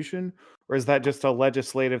constitution, or is that just a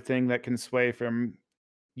legislative thing that can sway from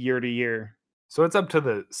year to year? So it's up to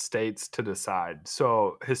the states to decide.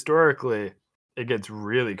 So historically, it gets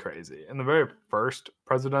really crazy. In the very first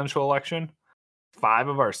presidential election, 5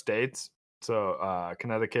 of our states, so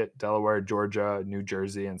Connecticut, Delaware, Georgia, New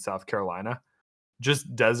Jersey, and South Carolina,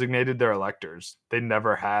 just designated their electors. They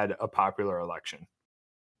never had a popular election.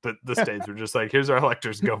 The states were just like, here's our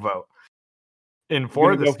electors, go vote. In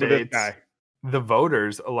 4 of the states, the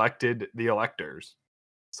voters elected the electors.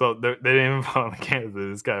 So they didn't even vote on the candidates.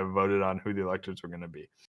 They just kind of voted on who the electors were going to be.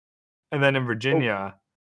 And then in Virginia,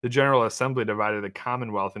 the General Assembly divided the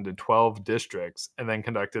Commonwealth into 12 districts and then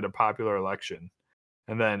conducted a popular election.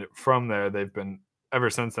 And then from there, ever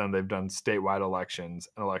since then, they've done statewide elections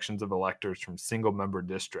and elections of electors from single member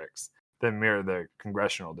districts that mirror the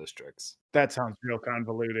congressional districts. That sounds real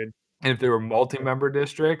convoluted. And if they were multi-member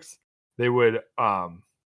districts, they would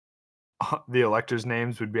the electors'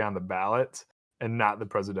 names would be on the ballots and not the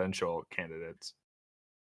presidential candidates.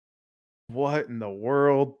 What in the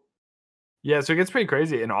world? Yeah, so it gets pretty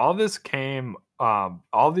crazy. And all this came,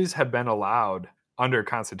 all these have been allowed under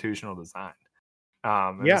constitutional design.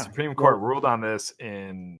 And the Yeah. Supreme Court Well, ruled on this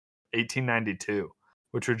in 1892,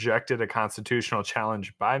 which rejected a constitutional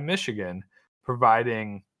challenge by Michigan,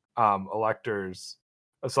 providing electors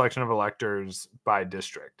a selection of electors by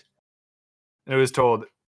district. And it was told,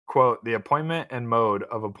 quote, the appointment and mode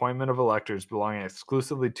of appointment of electors belonging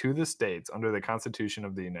exclusively to the states under the Constitution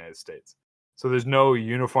of the United States. So there's no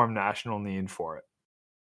uniform national need for it.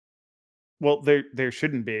 well, there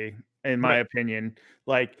shouldn't be, in my Right. opinion.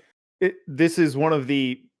 Like this is one of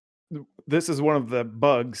the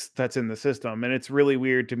bugs that's in the system, and it's really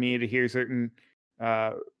weird to me to hear certain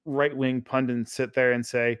uh, right wing pundits sit there and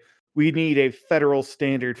say we need a federal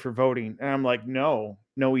standard for voting, and I'm like, no,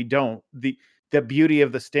 we don't. The beauty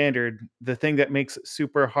of the standard, the thing that makes it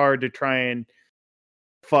super hard to try and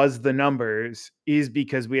fuzz the numbers, is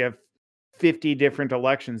because we have 50 different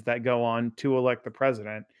elections that go on to elect the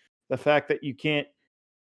president. The fact that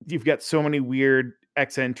you've got so many weird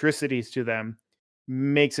eccentricities to them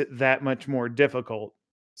makes it that much more difficult.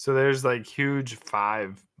 So there's like huge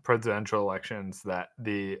 5 presidential elections that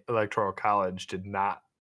the Electoral College did not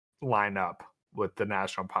line up with the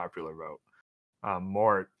national popular vote.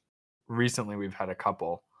 More recently, we've had a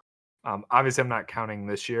couple. Obviously, I'm not counting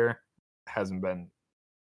this year; hasn't been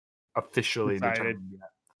officially Decided. determined yet.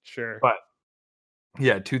 Sure. But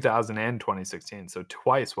yeah, 2000 and 2016, so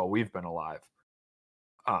twice while we've been alive.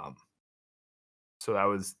 So that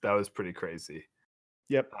was pretty crazy.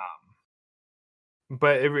 Yep.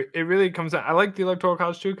 But it really comes down. I like the Electoral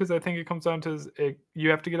College too because I think it comes down to you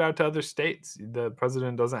have to get out to other states. The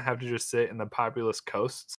president doesn't have to just sit in the populous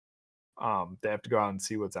coasts. They have to go out and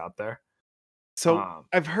see what's out there. So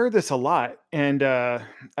I've heard this a lot, and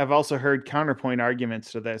I've also heard counterpoint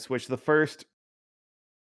arguments to this, which the first,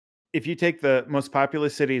 if you take the most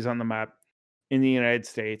populous cities on the map in the United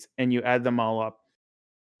States and you add them all up,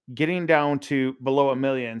 getting down to below a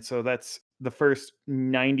million, so that's the first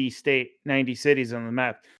 90 cities on the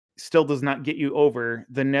map, still does not get you over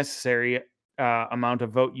the necessary amount of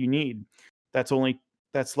vote you need. That's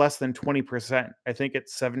less than 20%. I think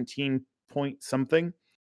it's 17 point something.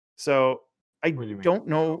 So I What do you mean? don't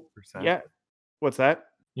know. Percent? Yeah. What's that?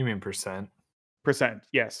 You mean percent? Percent.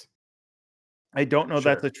 Yes. I don't know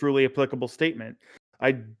Sure. that's a truly applicable statement.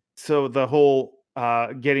 So the whole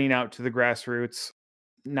getting out to the grassroots,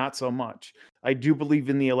 not so much. I do believe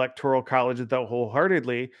in the Electoral College though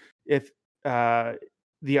wholeheartedly. If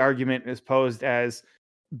the argument is posed as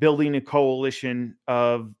building a coalition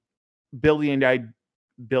of building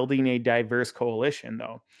a diverse coalition,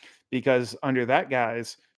 though, because under that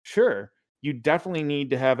guise, sure, you definitely need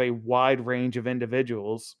to have a wide range of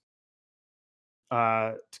individuals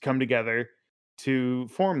to come together to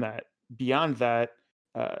form that. Beyond that,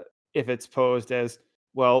 uh, if it's posed as,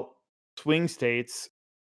 well, swing states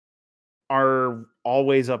are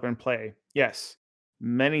always up in play. Yes,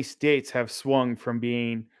 many states have swung from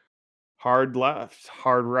being hard left,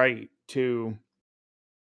 hard right to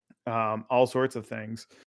all sorts of things.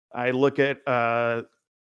 I look at a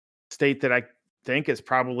state that I think is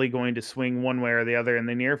probably going to swing one way or the other in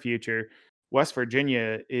the near future. West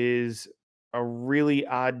Virginia is a really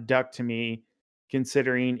odd duck to me,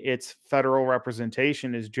 considering its federal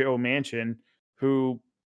representation is Joe Manchin, who,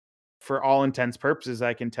 for all intents purposes,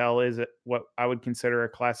 I can tell is what I would consider a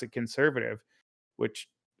classic conservative, which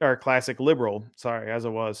or classic liberal, sorry, as it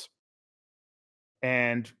was.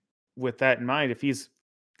 And with that in mind, if he's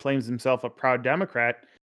claims himself a proud Democrat,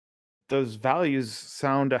 those values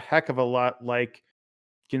sound a heck of a lot like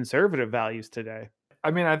conservative values today. I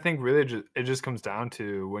mean, I think really it just comes down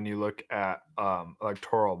to when you look at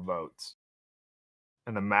electoral votes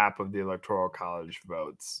and the map of the Electoral College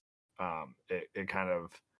votes, it kind of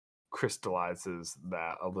crystallizes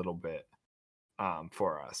that a little bit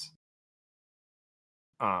for us,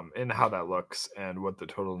 and how that looks and what the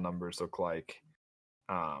total numbers look like.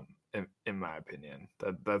 In my opinion,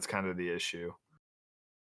 that's kind of the issue.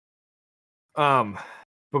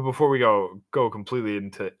 But before we go completely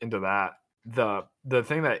into that, the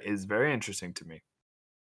thing that is very interesting to me,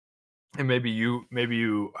 and maybe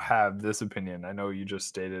you have this opinion. I know you just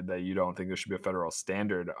stated that you don't think there should be a federal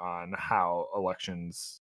standard on how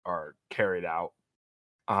elections are carried out.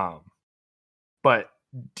 But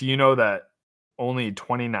do you know that only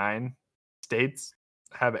 29 states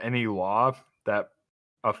have any law that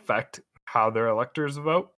affect how their electors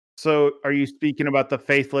vote? So, are you speaking about the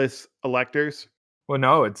faithless electors? Well,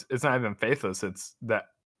 no, it's not even faithless. It's that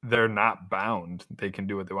they're not bound. They can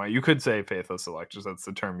do what they want. You could say faithless electors. That's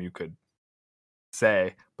the term you could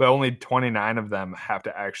say, but only 29 of them have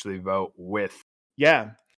to actually vote with.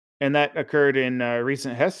 Yeah, and that occurred in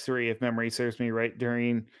recent history, if memory serves me right,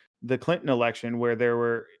 during the Clinton election, where there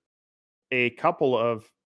were a couple of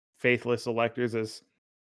faithless electors, as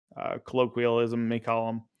colloquialism may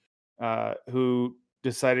call them, who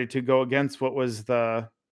decided to go against what was the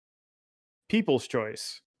people's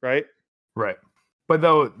choice, right? Right. But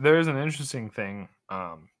though there's an interesting thing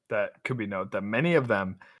that could be noted that many of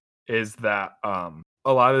them is that a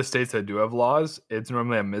lot of the states that do have laws, it's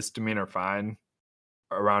normally a misdemeanor fine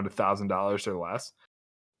around $1,000 or less.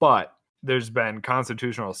 But there's been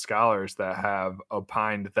constitutional scholars that have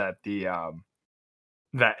opined that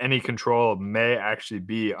that any control may actually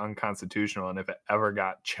be unconstitutional, and if it ever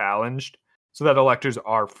got challenged, so that electors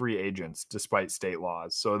are free agents despite state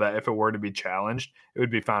laws, so that if it were to be challenged, it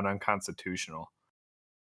would be found unconstitutional.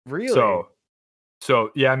 Really?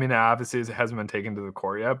 So yeah, I mean, obviously it hasn't been taken to the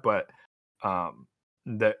court yet, but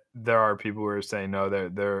that there are people who are saying no,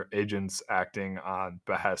 they're agents acting on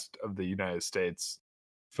behest of the United States,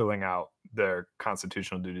 filling out their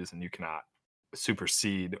constitutional duties, and you cannot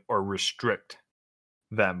supersede or restrict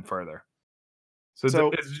them further. So So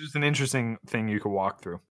it's just an interesting thing you could walk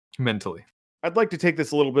through mentally. I'd like to take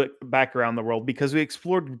this a little bit back around the world because we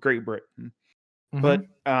explored Great Britain, but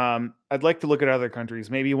Mm-hmm. I'd like to look at other countries,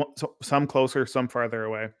 maybe some closer, some farther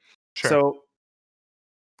away. Sure. So,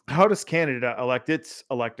 how does Canada elect its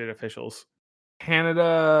elected officials?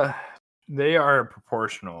 Canada, they are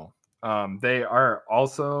proportional. They are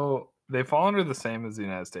also they fall under the same as the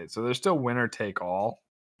United States, so they're still winner take all,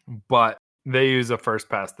 but they use a first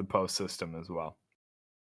past the post system as well.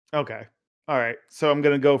 Okay, all right. So I'm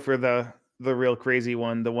gonna go for the real crazy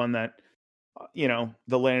one, the one that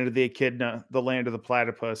the land of the echidna, the land of the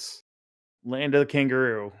platypus, land of the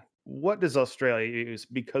kangaroo. What does Australia use?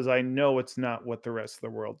 Because I know it's not what the rest of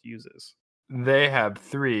the world uses. They have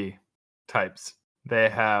three types. They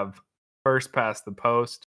have first past the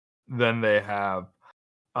post, then they have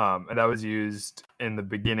and that was used in the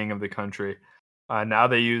beginning of the country. Now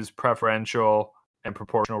they use preferential and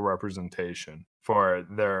proportional representation for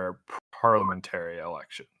their parliamentary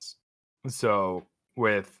elections. So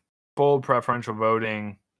with full preferential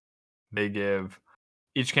voting, they give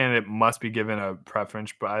each candidate must be given a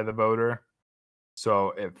preference by the voter.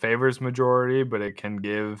 So it favors majority, but it can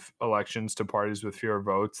give elections to parties with fewer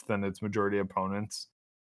votes than its majority opponents.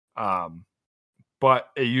 But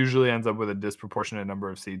it usually ends up with a disproportionate number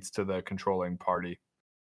of seats to the controlling party.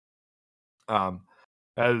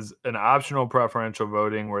 As an optional preferential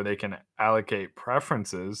voting where they can allocate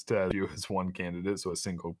preferences to you as one candidate, so a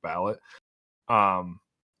single ballot. And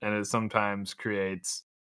it sometimes creates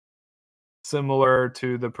similar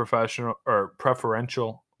to the professional or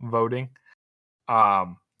preferential voting.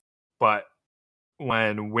 But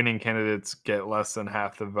when winning candidates get less than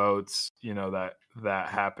half the votes, that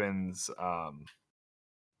happens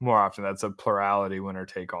more often. That's a plurality winner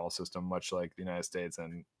take all system, much like the United States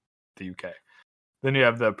and the UK. Then you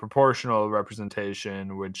have the proportional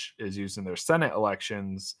representation, which is used in their Senate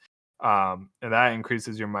elections, and that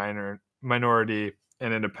increases your minority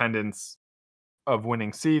and independence of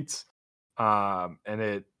winning seats, and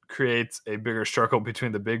it creates a bigger struggle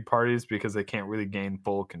between the big parties because they can't really gain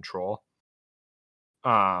full control.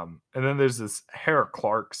 And then there's this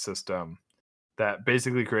Harrah-Clark system that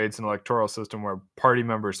basically creates an electoral system where party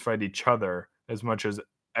members fight each other as much as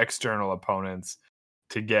external opponents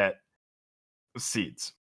to get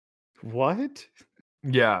seats. What?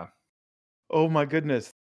 Yeah. Oh my goodness.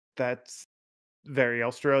 That's very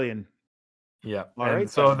Australian. Yeah. All And right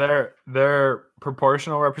so then. their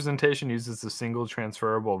proportional representation uses the single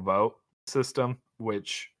transferable vote system,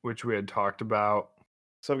 which we had talked about.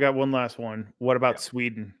 So I've got one last one. What about Yeah.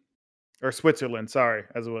 Sweden? Or Switzerland, sorry,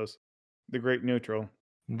 as it was. The Great Neutral.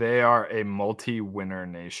 They are a multi-winner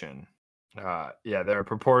nation. They're a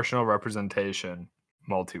proportional representation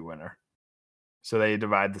multi-winner. So they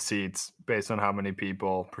divide the seats based on how many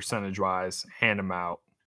people, percentage-wise, hand them out,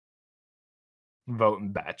 vote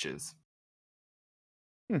in batches.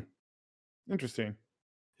 Interesting.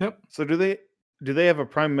 Yep. So do they have a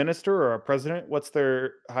prime minister or a president? What's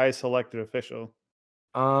their highest elected official?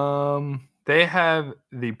 They have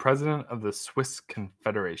the president of the Swiss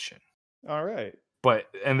Confederation. All right.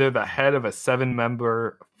 And they're the head of a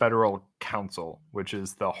 7-member federal council, which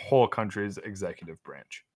is the whole country's executive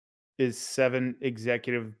branch. Is 7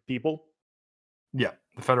 executive people? Yeah,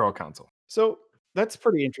 the federal council. So that's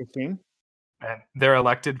pretty interesting. And they're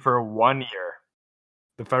elected for 1 year.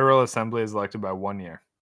 The Federal Assembly is elected by 1 year.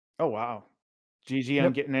 Oh wow. GG on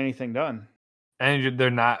Yep. getting anything done. And they're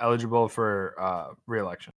not eligible for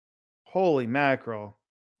re-election. Holy mackerel.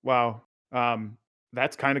 Wow.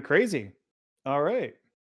 That's kind of crazy. All right.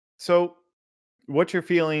 So, what's your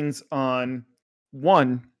feelings on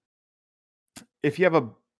one, if you have a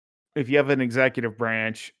if you have an executive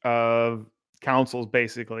branch of councils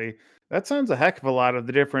basically, that sounds a heck of a lot of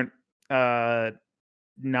the different uh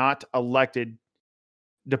not elected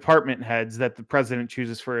department heads that the president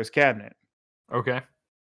chooses for his cabinet, Okay.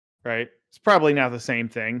 right? It's probably not the same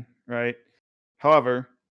thing, right? However,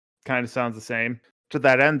 kind of sounds the same. To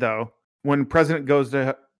that end, though, when president goes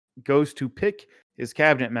to pick his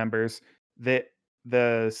cabinet members, that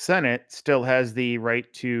the Senate still has the right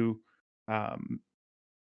to um,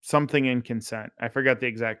 something in consent. I forgot the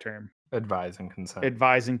exact term. Advise and consent.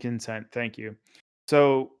 Advise and consent. Thank you.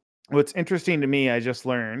 So, what's interesting to me, I just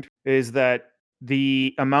learned, is that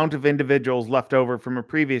the amount of individuals left over from a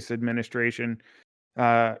previous administration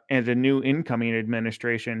and a new incoming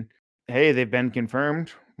administration, hey, they've been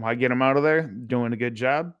confirmed. Why get them out of there? Doing a good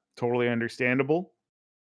job. Totally understandable.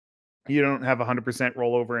 You don't have 100%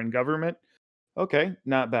 rollover in government. Okay,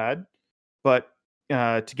 not bad. But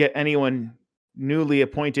to get anyone newly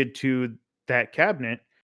appointed to that cabinet,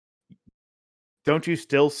 don't you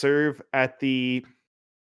still serve at the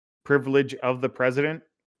privilege of the president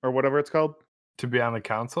or whatever it's called? To be on the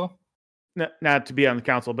council? Not to be on the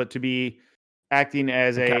council, but to be acting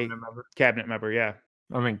as A a cabinet member? cabinet member. Yeah.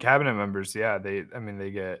 I mean, cabinet members, yeah, they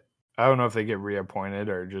get, I don't know if they get reappointed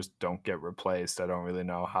or just don't get replaced. I don't really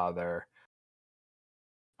know how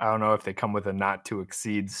I don't know if they come with a not to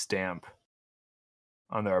exceed stamp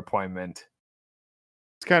on their appointment.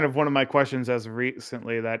 It's kind of one of my questions as of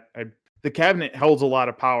recently that the cabinet holds a lot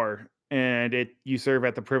of power, and you serve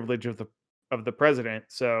at the privilege of the president.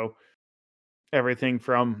 So everything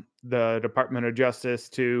from the Department of Justice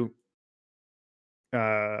to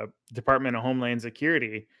Department of Homeland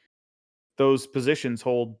Security, those positions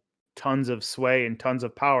hold tons of sway and tons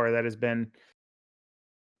of power that has been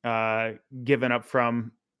given up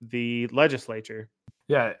from the legislature.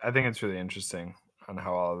 Yeah, I think it's really interesting on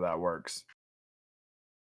how all of that works.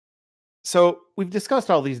 So we've discussed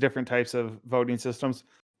all these different types of voting systems.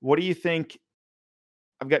 What do you think?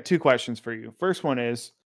 I've got two questions for you. First one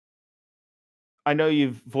is, I know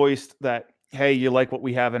you've voiced that, hey, you like what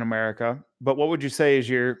we have in America, but what would you say is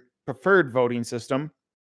your preferred voting system,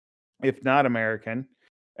 if not American?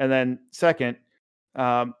 And then second,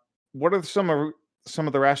 um, what are some of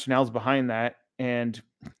the rationales behind that? And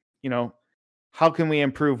you know, how can we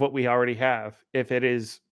improve what we already have if it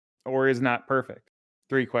is or is not perfect?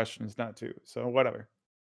 Three questions, not two. So whatever.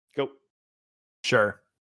 Go. Sure.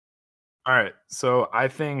 All right. So I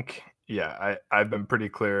think, yeah, I've been pretty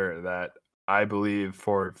clear that I believe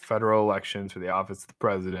for federal elections for the office of the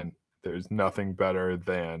president, there's nothing better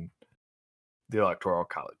than the Electoral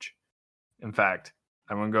College. In fact,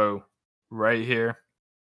 I'm going to go right here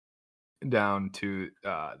down to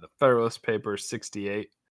the Federalist Paper 68.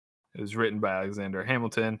 It was written by Alexander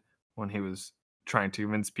Hamilton when he was trying to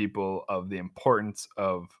convince people of the importance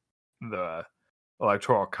of the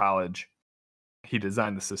Electoral College. He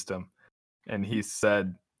designed the system, and he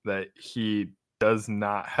said that he does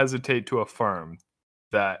not hesitate to affirm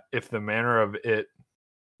that if the manner of it,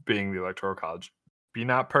 being the Electoral College, be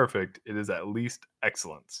not perfect, it is at least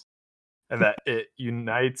excellence, and that it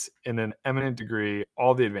unites in an eminent degree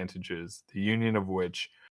all the advantages, the union of which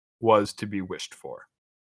was to be wished for.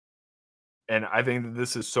 And I think that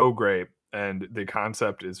this is so great, and the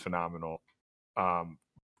concept is phenomenal.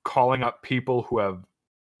 Calling up people who have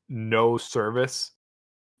no service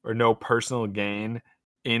or no personal gain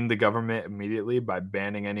in the government immediately by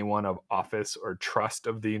banning anyone of office or trust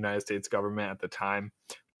of the United States government at the time,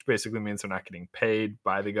 which basically means they're not getting paid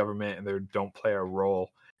by the government and they don't play a role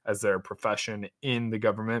as their profession in the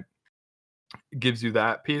government. It gives you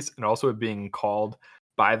that piece, and also it being called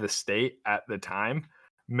by the state at the time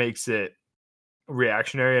makes it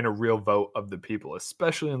reactionary and a real vote of the people,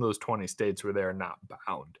 especially in those 20 states where they are not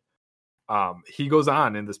bound. He goes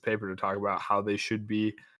on in this paper to talk about how they should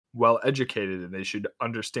be well educated and they should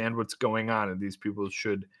understand what's going on, and these people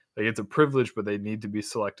should, like, it's a privilege, but they need to be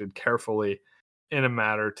selected carefully in a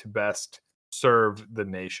manner to best serve the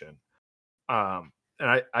nation.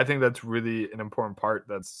 And I think that's really an important part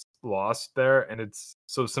that's lost there, and it's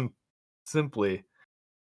so simply,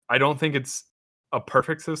 I don't think it's a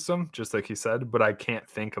perfect system, just like he said, but I can't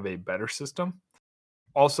think of a better system.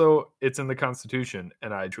 Also, it's in the Constitution,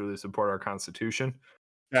 and I truly support our Constitution,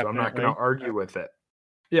 so I'm not going Definitely. to argue with it.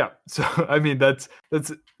 Yeah, so I mean that's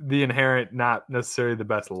the inherent, not necessarily the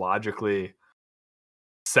best logically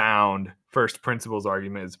sound first principles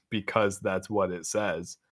argument, is because that's what it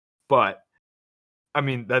says. But I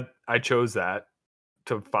mean, that I chose that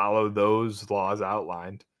to follow those laws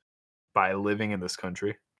outlined by living in this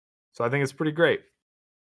country. So I think it's pretty great.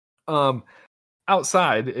 Um,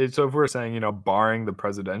 outside, so if we're saying, barring the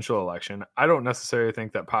presidential election, I don't necessarily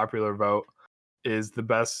think that popular vote is the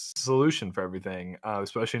best solution for everything,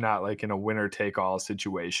 especially not like in a winner take all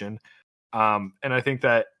situation. And I think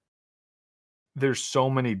that there's so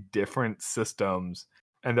many different systems,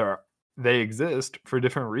 and they exist for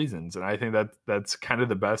different reasons. And I think that that's kind of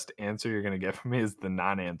the best answer you're going to get from me is the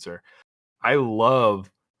non-answer. I love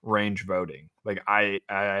range voting. Like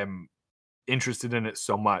I'm interested in it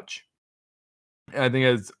so much. And I think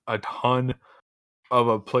it's a ton of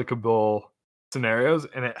applicable scenarios,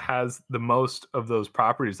 and it has the most of those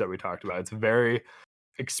properties that we talked about. It's very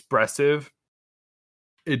expressive.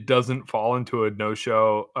 It doesn't fall into a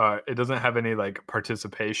no-show. It doesn't have any like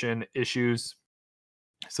participation issues.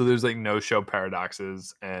 So there's like no-show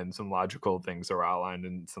paradoxes and some logical things that are outlined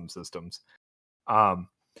in some systems um,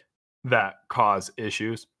 that cause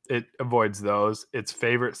issues. It avoids those. It's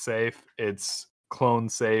favorite safe. It's clone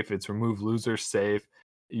safe. It's remove loser safe.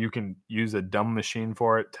 You can use a dumb machine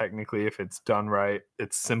for it technically if it's done right.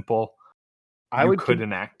 It's simple. I You would could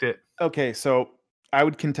enact it. Okay, so I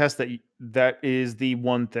would contest that that is the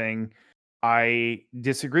one thing I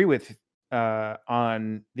disagree with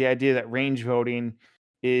on the idea that range voting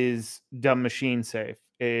is dumb machine safe.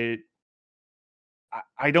 I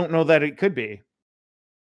don't know that it could be.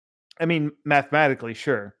 I mean, mathematically,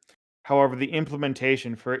 sure. However, the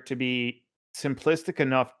implementation for it to be simplistic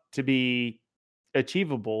enough to be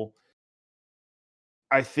achievable,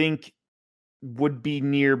 I think would be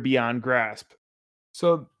near beyond grasp.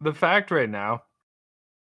 So the fact right now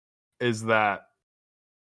is that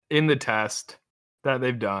in the test that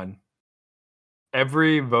they've done,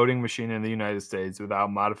 every voting machine in the United States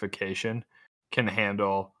without modification can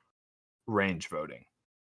handle range voting.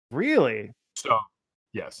 Really? So,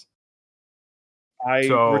 yes. I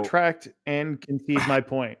So, retract and concede my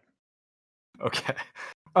point. okay.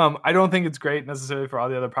 I don't think it's great necessarily for all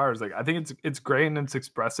the other powers. Like, I think it's great and it's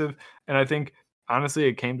expressive, and I think honestly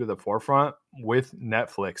it came to the forefront with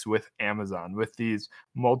Netflix, with Amazon, with these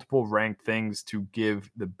multiple ranked things to give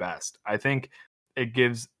the best. I think it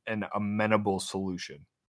gives an amenable solution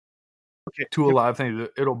Okay. to a lot of things.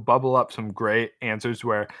 It'll bubble up some great answers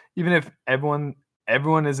where even if everyone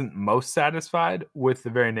isn't most satisfied with the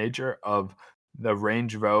very nature of the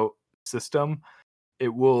range vote system, it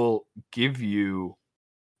will give you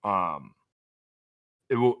um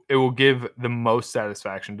it will give the most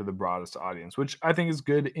satisfaction to the broadest audience, which I think is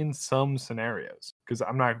good in some scenarios because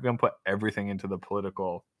I'm not going to put everything into the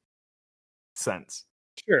political sense.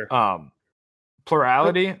 Sure. Um But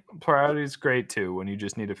plurality is great too when you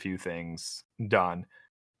just need a few things done.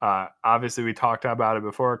 Obviously, we talked about it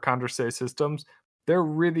before. Condorcet systems, they're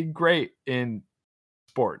really great in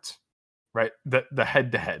sports, right? The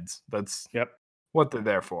head to heads. That's yep. what they're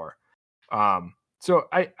there for. So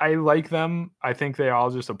I like them. I think they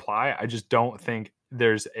all just apply. I just don't think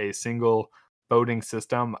there's a single voting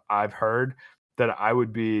system I've heard that I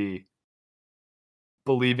would be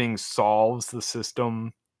believing solves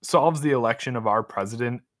the election of our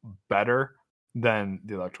president better than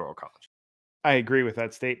the electoral college. I agree with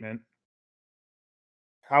that statement.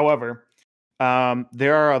 However,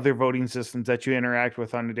 there are other voting systems that you interact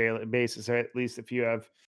with on a daily basis, or at least if you have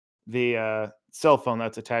the cell phone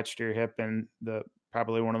that's attached to your hip and the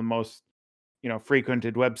probably one of the most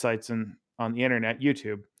frequented websites on the internet,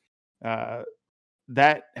 YouTube, uh,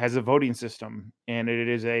 that has a voting system, and it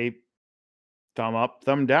is a thumb up,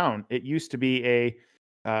 thumb down. It used to be a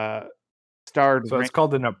starred So it's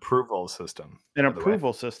called an approval system, an by the way.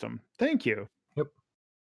 approval system. Thank you. Yep.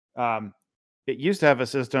 Um, it used to have a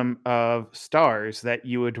system of stars that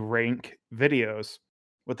you would rank videos.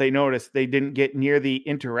 What they noticed, they didn't get near the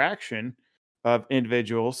interaction of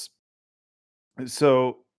individuals.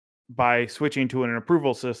 So by switching to an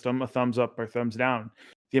approval system, a thumbs up or thumbs down,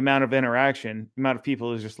 the amount of interaction, the amount of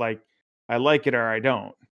people is just like, I like it or I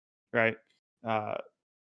don't, right? Uh,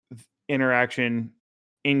 interaction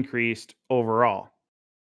increased overall.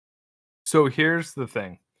 So here's the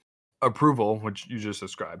thing. Approval, which you just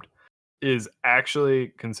described, is actually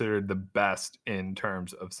considered the best in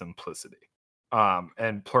terms of simplicity.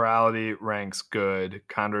 And plurality ranks good.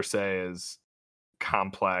 Condorcet is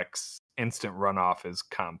complex. Instant runoff is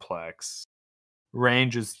complex.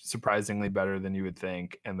 Range is surprisingly better than you would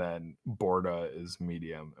think. And then Borda is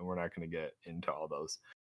medium. And we're not going to get into all those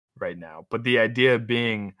right now. But the idea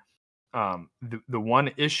being the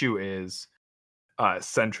one issue is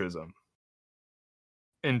centrism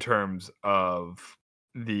in terms of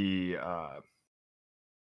the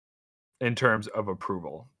in terms of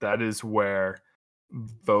approval. That is where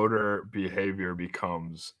voter behavior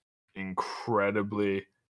becomes incredibly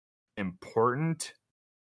important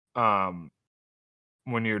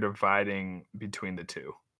when you're dividing between the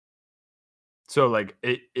two. So like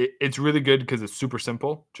it's really good because it's super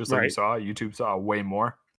simple, just like you Right. saw. YouTube saw way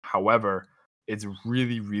more. However, it's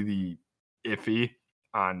really, really iffy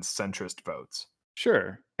on centrist votes.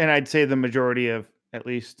 Sure. And I'd say the majority of at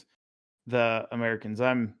least the Americans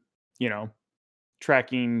I'm,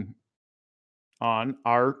 tracking on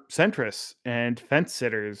are centrists and fence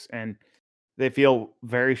sitters, and they feel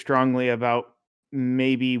very strongly about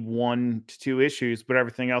maybe 1 to 2 issues, but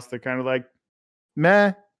everything else they're kind of like,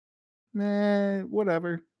 meh, meh,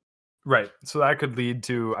 whatever. Right. So that could lead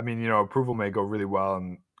to, I mean, approval may go really well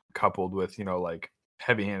and coupled with, like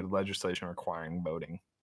heavy-handed legislation requiring voting.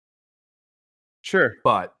 Sure.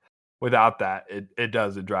 But without that, it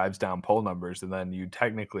drives down poll numbers, and then you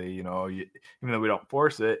technically, even though we don't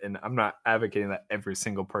force it, and I'm not advocating that every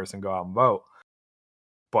single person go out and vote,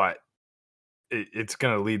 but it's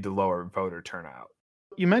going to lead to lower voter turnout.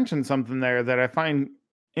 You mentioned something there that I find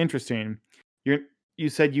interesting. You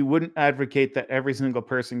said you wouldn't advocate that every single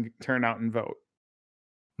person turn out and vote.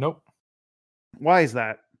 Nope. Why is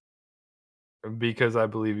that? Because I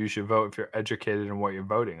believe you should vote if you're educated in what you're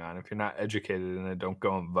voting on. If you're not educated in it, don't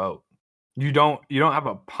go and vote. You don't have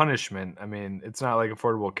a punishment. I mean, it's not like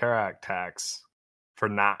Affordable Care Act tax for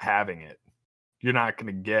not having it. You're not going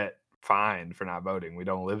to get fined for not voting. We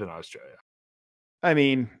don't live in Australia. I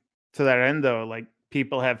mean, to that end though, like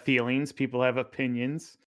people have feelings, people have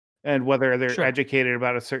opinions, and whether they're Sure. educated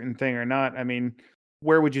about a certain thing or not, I mean,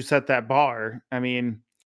 where would you set that bar? I mean,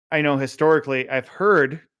 I know historically I've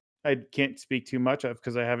heard, I can't speak too much of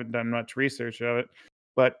because I haven't done much research of it,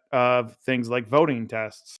 but of things like voting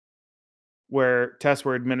tests, where tests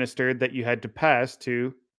were administered that you had to pass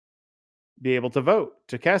to be able to vote,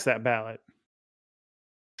 to cast that ballot.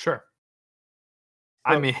 Sure.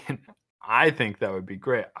 I So mean, I think that would be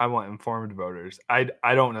great. I want informed voters. I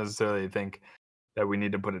don't necessarily think that we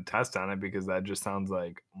need to put a test on it because that just sounds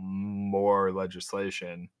like more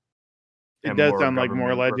legislation it and does more sound like more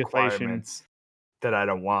government legislation. requirements that I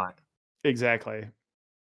don't want. Exactly.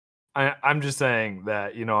 I'm just saying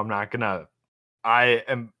that, I'm not gonna I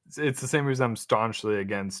am it's the same reason I'm staunchly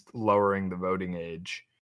against lowering the voting age,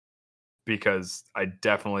 because I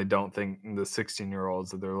definitely don't think the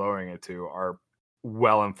 16-year-olds that they're lowering it to are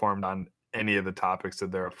well informed on any of the topics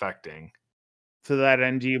that they're affecting. To that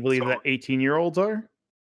end, do you believe So, that 18-year-olds are?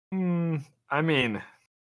 I mean,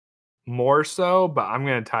 more so, but I'm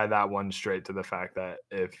going to tie that one straight to the fact that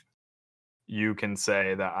if you can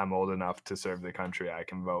say that I'm old enough to serve the country, I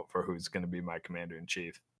can vote for who's going to be my commander in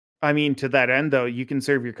chief. I mean, to that end, though, you can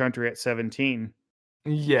serve your country at 17.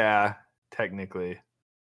 Yeah, technically.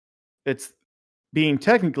 It's being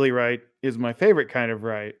technically right is my favorite kind of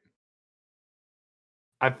right.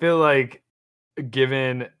 I feel like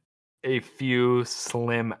given a few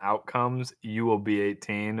slim outcomes, you will be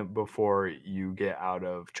 18 before you get out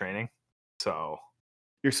of training. So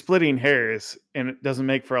You're splitting hairs, and it doesn't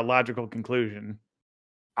make for a logical conclusion.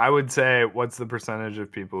 I would say, what's the percentage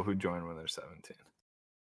of people who join when they're 17?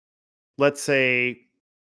 Let's say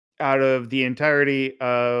out of the entirety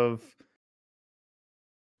of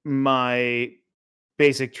my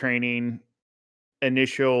basic training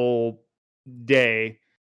initial day,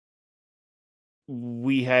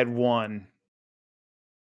 we had one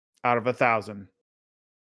out of 1,000.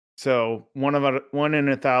 So one in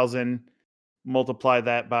 1,000, multiply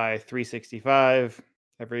that by 365.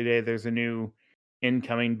 Every day there's a new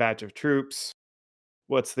incoming batch of troops.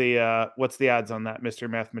 What's the odds on that, Mr.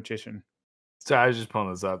 Mathematician? So I was just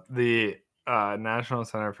pulling this up. The National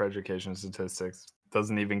Center for Education Statistics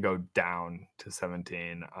doesn't even go down to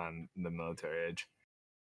 17 on the military age.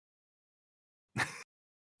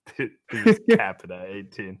 It is capped at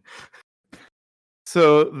 18.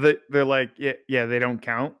 So they're like, yeah, they don't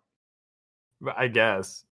count. But I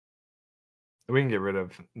guess we can get rid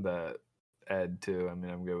of the ed too. I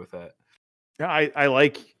mean, I'm good with that. Yeah, I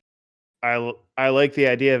like the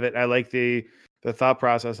idea of it. I like the thought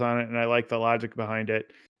process on it, and I like the logic behind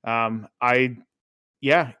it.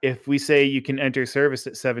 If we say you can enter service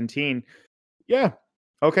at 17, yeah,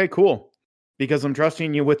 okay, cool. Because I'm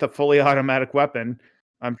trusting you with a fully automatic weapon.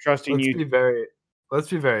 I'm trusting Let's you.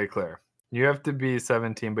 be very clear. You have to be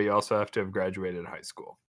 17, but you also have to have graduated high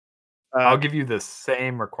school. I'll give you the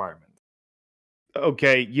same requirements.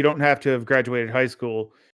 Okay, you don't have to have graduated high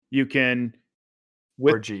school. You can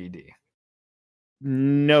Or GED.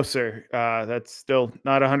 No, sir. That's still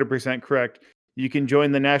not 100% correct. You can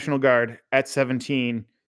join the National Guard at 17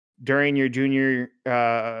 during your junior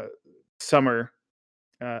summer,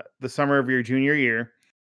 the summer of your junior year,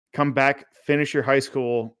 come back, finish your high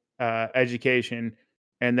school education,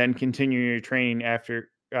 and then continue your training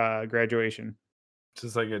after graduation.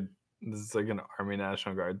 Just like this is like an Army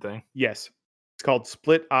National Guard thing. Yes, it's called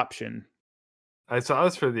split option. I saw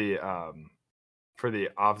this for the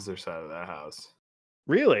officer side of that house.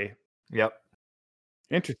 Really? Yep.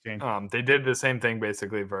 Interesting. They did the same thing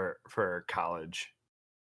basically for college.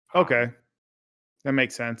 Okay, that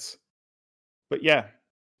makes sense. But yeah,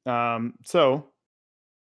 so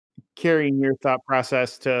carrying your thought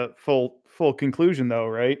process to full conclusion, though,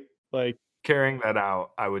 right? Like, Carrying that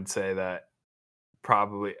out, I would say that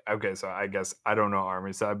probably okay. So I guess I don't know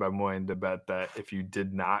Army side, but I'm willing to bet that if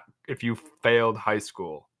you failed high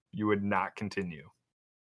school, you would not continue.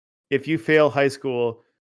 if you fail high school,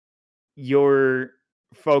 your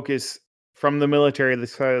focus from the military, the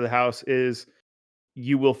side of the house, is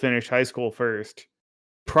you will finish high school first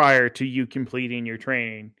prior to you completing your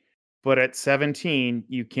training. But at 17,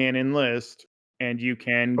 you can enlist and you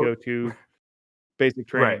can Oh, go to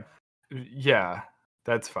basic right. training. Yeah,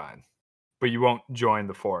 that's fine. But you won't join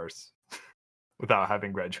the force without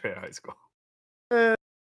having graduated high school.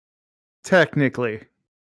 Technically.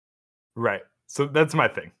 Right. So that's my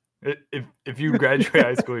thing. If you graduate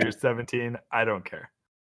high school, you're 17, I don't care.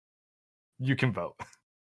 You can vote.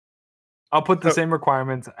 I'll put the So- same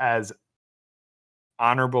requirements as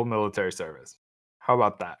honorable military service. How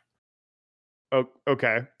about that? Oh,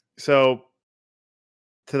 okay. So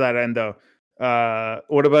to that end, though,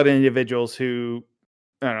 what about individuals who,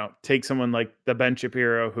 I don't know, take someone like the Ben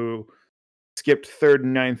Shapiro who skipped third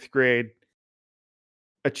and ninth grade,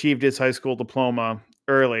 achieved his high school diploma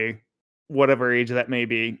early, whatever age that may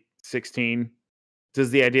be, 16.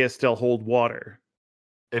 Does the idea still hold water?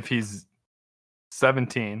 If he's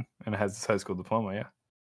 17 and has his high school diploma, yeah.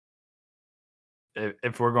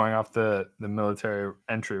 If we're going off the military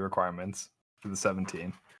entry requirements for the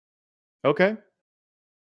 17. Okay.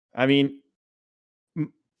 I mean,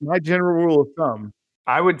 my general rule of thumb.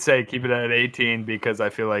 I would say keep it at 18 because I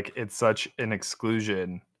feel like it's such an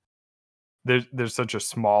exclusion. There's such a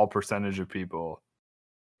small percentage of people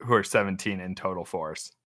who are 17 in total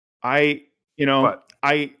force. I But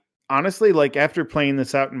honestly, like, after playing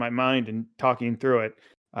this out in my mind and talking through it,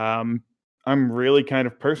 I'm really kind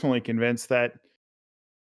of personally convinced that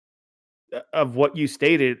of what you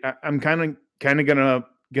stated. I'm kind of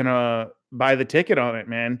gonna buy the ticket on it,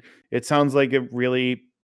 man. It sounds like a really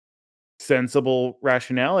sensible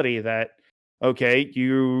rationality that, okay,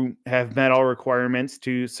 you have met all requirements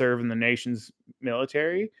to serve in the nation's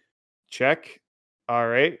military. Check. All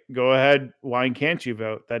right, go ahead. Why can't you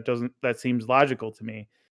vote? That seems logical to me.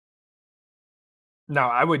 no,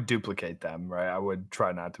 I would duplicate them, right? I would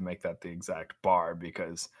try not to make that the exact bar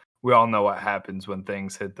because we all know what happens when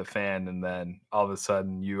things hit the fan and then all of a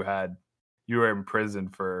sudden you were in prison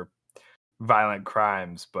for violent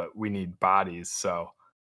crimes, but we need bodies, so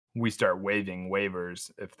we start waiving waivers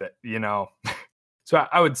if that, So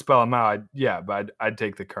I would spell them out. But I'd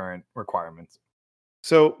take the current requirements.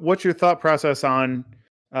 So, what's your thought process on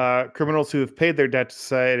criminals who have paid their debt to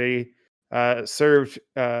society, served,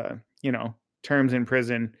 terms in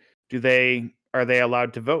prison? Are they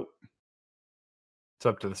allowed to vote? It's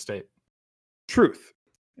up to the state. Truth.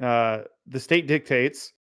 The state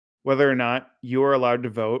dictates whether or not you are allowed to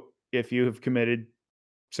vote if you have committed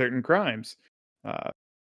certain crimes.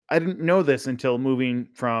 I didn't know this until moving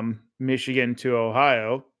from Michigan to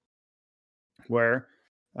Ohio, where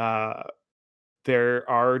there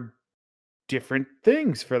are different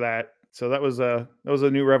things for that. So that was a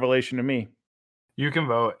new revelation to me. You can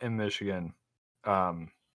vote in Michigan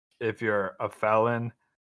if you're a felon,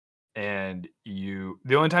 and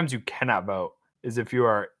the only times you cannot vote is if you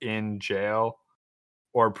are in jail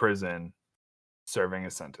or prison serving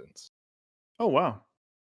a sentence. Oh, wow.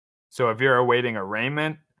 So if you're awaiting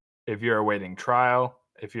arraignment, if you're awaiting trial,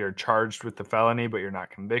 if you're charged with the felony but you're not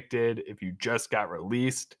convicted, if you just got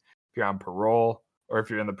released, if you're on parole, or if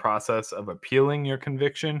you're in the process of appealing your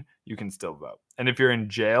conviction, you can still vote. And if you're in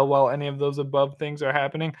jail while any of those above things are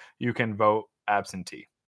happening, you can vote absentee.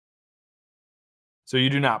 So you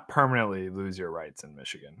do not permanently lose your rights in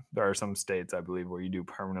Michigan. There are some states, I believe, where you do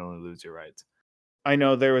permanently lose your rights. I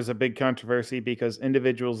know there was a big controversy because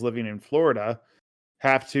individuals living in Florida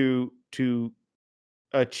have to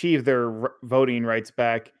achieve their voting rights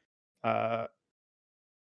back, uh,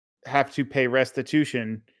 have to pay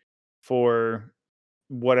restitution for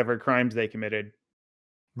whatever crimes they committed.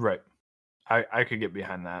 Right. I could get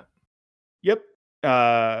behind that. Yep.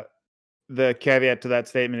 The caveat to that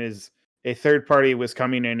statement is a third party was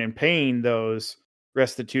coming in and paying those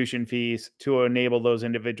restitution fees to enable those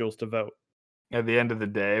individuals to vote. At the end of the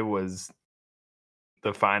day, was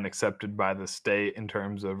the fine accepted by the state in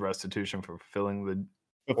terms of restitution for fulfilling the order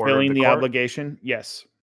of Fulfilling the the court? obligation? Yes.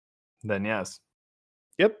 Then yes.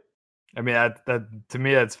 Yep. I mean, that to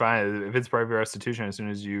me, that's fine. If it's part of your restitution, as soon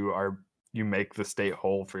as you make the state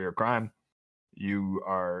whole for your crime, you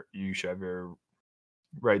should have your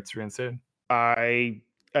rights reinstated. I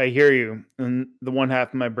hear you. And the one half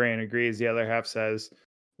of my brain agrees. The other half says,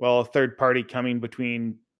 well, a third party coming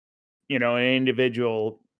between, an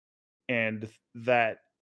individual and that,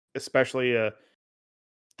 especially a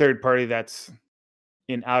third party that's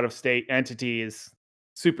an out of state entity, is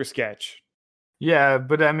super sketch. Yeah,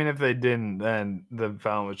 but I mean, if they didn't, then the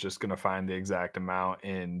felon was just going to find the exact amount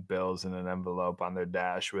in bills in an envelope on their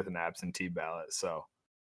dash with an absentee ballot. So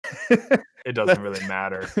it doesn't really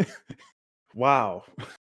matter. Wow.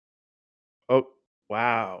 Oh,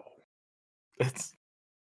 wow.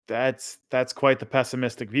 That's quite the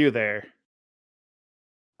pessimistic view there.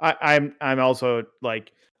 I'm also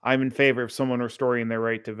like, I'm in favor of someone restoring their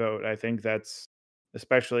right to vote. I think that's,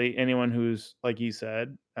 especially anyone who's, like you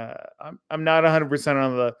said, I'm not 100%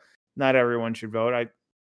 on the not everyone should vote. I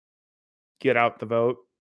get out the vote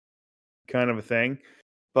kind of a thing,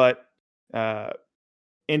 but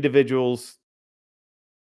individuals,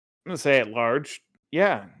 I'm gonna say at large,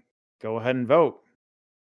 yeah, go ahead and vote.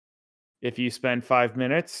 If you spend 5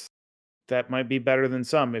 minutes, that might be better than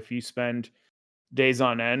some. If you spend days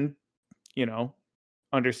on end, you know,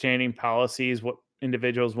 understanding policies, what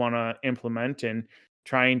individuals want to implement, and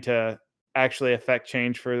trying to actually affect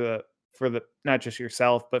change for the not just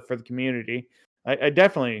yourself but for the community. I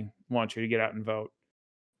definitely want you to get out and vote.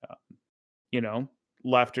 Uh,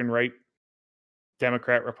 Left and right,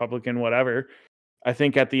 Democrat, Republican, whatever. I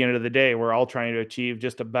think at the end of the day, we're all trying to achieve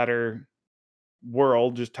just a better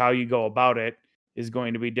world. Just how you go about it is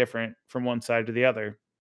going to be different from one side to the other.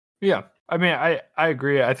 Yeah, I mean, I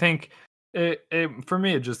agree. I think it for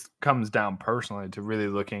me, it just comes down personally to really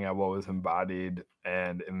looking at what was embodied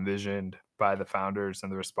and envisioned by the founders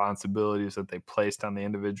and the responsibilities that they placed on the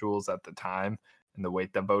individuals at the time and the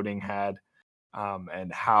weight that voting had,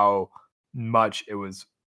 and how much it was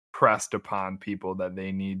pressed upon people that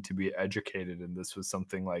they need to be educated. And this was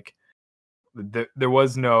something like there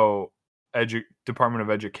was no Department of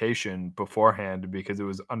Education beforehand, because it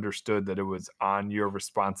was understood that it was on your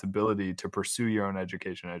responsibility to pursue your own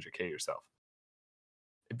education and educate yourself.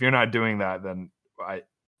 If you're not doing that, then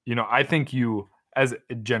I think you, as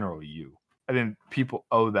a general I think people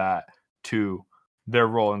owe that to their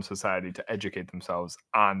role in society to educate themselves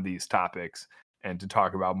on these topics and to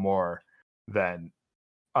talk about more than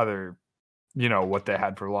other, what they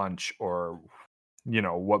had for lunch or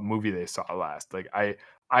what movie they saw last. Like I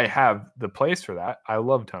have the place for that. I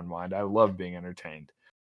love to unwind. I love being entertained.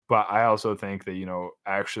 But I also think that,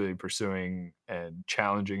 actually pursuing and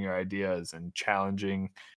challenging your ideas and challenging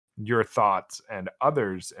your thoughts and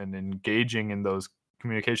others and engaging in those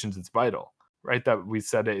communications is vital, right? That we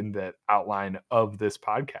said it in the outline of this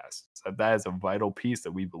podcast. That is a vital piece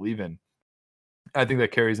that we believe in. I think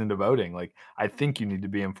that carries into voting. Like, I think you need to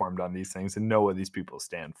be informed on these things and know what these people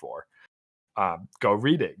stand for. Go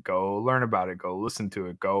read it, go learn about it, go listen to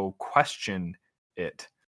it, go question it.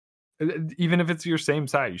 Even if it's your same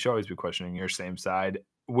side, you should always be questioning your same side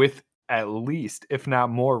with at least, if not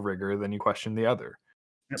more rigor than you question the other.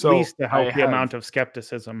 At So least a I healthy amount of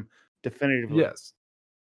skepticism, definitively. yes.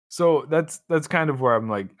 So that's kind of where I'm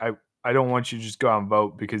like, I don't want you to just go out and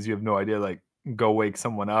vote because you have no idea. Like, go wake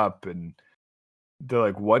someone up and they're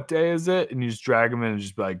like, what day is it? And you just drag them in and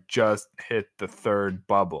just be like, just hit the third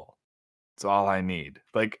bubble. That's all I need.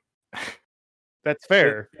 Like, that's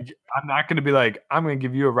fair. I'm not going to be like, I'm going to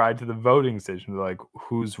give you a ride to the voting station. They're like,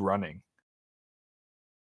 who's running?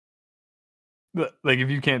 Like, if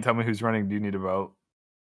you can't tell me who's running, do you need to vote?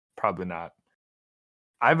 Probably not.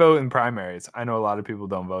 I vote in primaries. I know a lot of people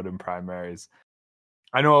don't vote in primaries.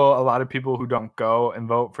 I know a lot of people who don't go and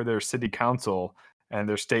vote for their city council and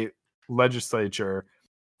their state legislature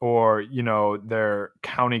or, their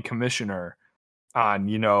county commissioner on,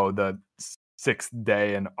 the 6th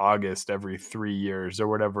day in August every 3 years or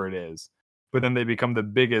whatever it is. But then they become the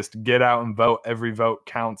biggest get out and vote, every vote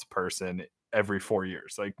counts person every 4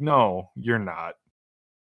 years. Like, no, you're not.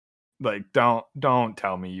 Like, don't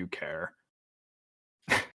tell me you care.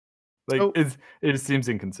 Like, it seems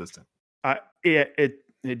inconsistent.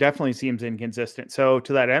 It definitely seems inconsistent. So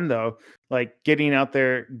to that end, though, like getting out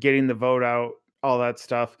there, getting the vote out, all that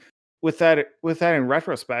stuff. With that in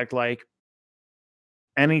retrospect, like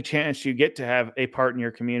any chance you get to have a part in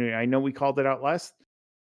your community, I know we called it out last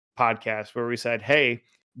podcast where we said, hey,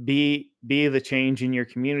 Be the change in your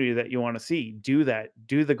community that you want to see. Do that.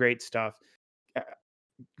 Do the great stuff. Uh,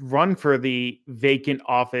 Run for the vacant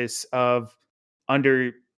office of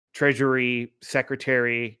under treasury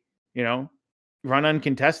secretary, run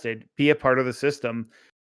uncontested, be a part of the system,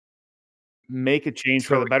 make a change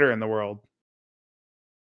for So the better in the world.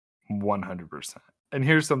 100%. And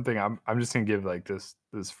here's something I'm just gonna give like this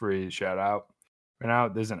free shout out. Right now,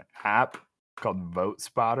 there's an app called Vote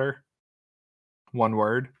Spotter. One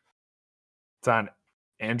word. It's on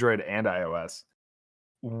Android and iOS.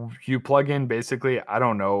 You plug in basically, I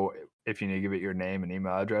don't know if you need to give it your name and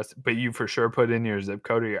email address, but you for sure put in your zip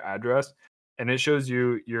code or your address, and it shows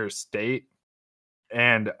you your state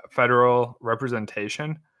and federal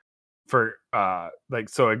representation for like,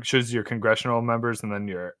 so it shows your congressional members and then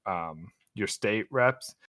your state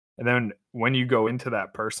reps. And then when you go into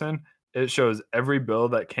that person, it shows every bill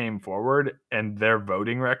that came forward and their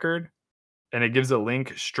voting record, and it gives a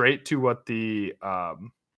link straight to what the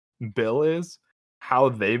bill is, how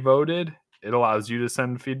they voted. It allows you to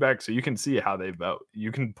send feedback so you can see how they vote.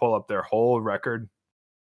 You can pull up their whole record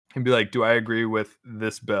and be like, do I agree with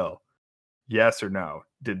this bill? Yes or no.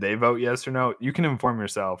 Did they vote yes or no? You can inform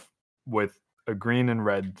yourself with a green and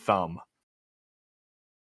red thumb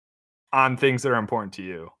on things that are important to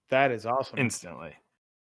you That is awesome. instantly.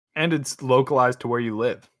 And it's localized to where you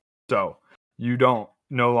live. So you don't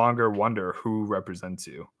no longer wonder who represents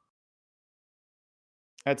you.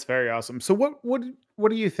 That's very awesome. So what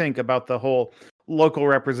do you think about the whole local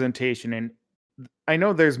representation? And I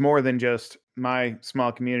know there's more than just my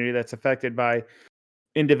small community that's affected by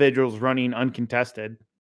individuals running uncontested.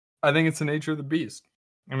 I think it's the nature of the beast.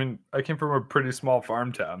 I mean, I came from a pretty small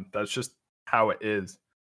farm town. That's just how it is.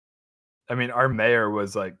 I mean, our mayor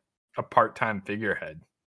was like a part-time figurehead.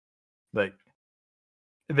 Like,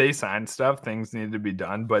 they signed stuff, things needed to be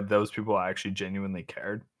done, but those people actually genuinely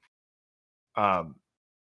cared.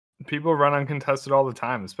 People run uncontested all the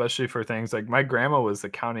time, especially for things like my grandma was the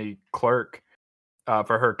county clerk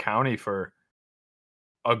for her county for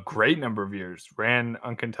a great number of years, ran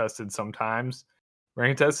uncontested sometimes,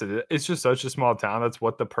 ran contested. It's just such a small town. That's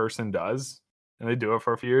what the person does. And they do it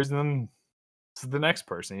for a few years and then it's the next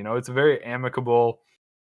person. It's a very amicable,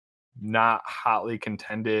 not hotly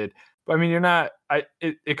contended. But I mean, you're not,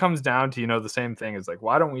 it comes down to, the same thing as like,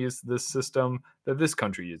 why don't we use this system that this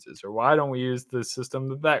country uses? Or why don't we use the system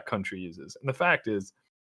that that country uses? And the fact is,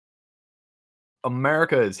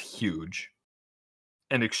 America is huge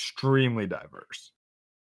and extremely diverse.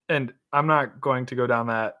 And I'm not going to go down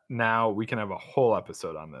that now. We can have a whole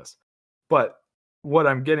episode on this. But what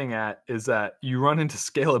I'm getting at is that you run into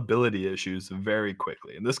scalability issues very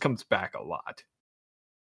quickly. And this comes back a lot.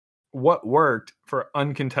 What worked for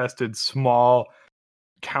uncontested small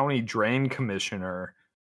county drain commissioner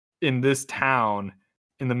in this town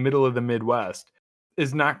in the middle of the Midwest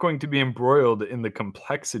is not going to be embroiled in the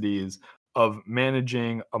complexities of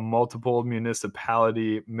managing a multiple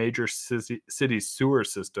municipality major city sewer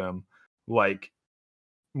system like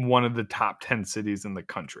one of the top 10 cities in the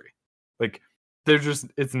country. Like,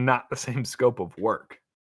 it's not the same scope of work.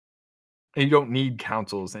 And you don't need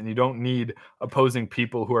councils and you don't need opposing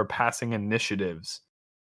people who are passing initiatives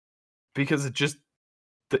because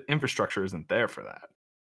the infrastructure isn't there for that.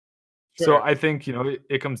 Sure. So I think,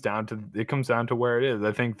 it comes down to where it is.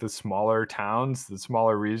 I think the smaller towns, the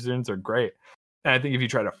smaller regions are great. And I think if you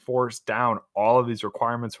try to force down all of these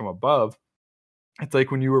requirements from above, it's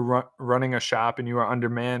like when you were running a shop and you were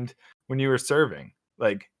undermanned when you were serving.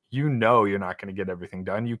 Like, you're not going to get everything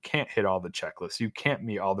done. You can't hit all the checklists. You can't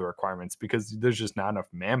meet all the requirements because there's just not enough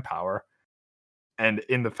manpower. And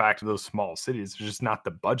in the fact of those small cities, there's just not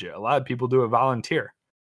the budget. A lot of people do it volunteer.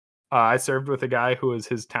 I served with a guy who was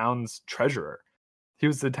his town's treasurer. He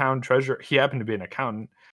was the town treasurer. He happened to be an accountant.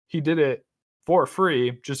 He did it for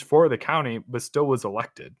free, just for the county, but still was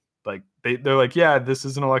elected. Like, they're like, yeah, this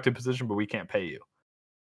is an elected position, but we can't pay you.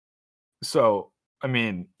 So, I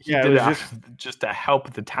mean, he did it just to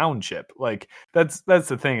help the township. Like, that's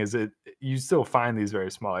the thing, is you still find these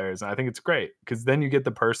very small areas. And I think it's great because then you get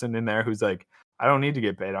the person in there who's like, I don't need to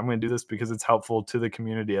get paid. I'm going to do this because it's helpful to the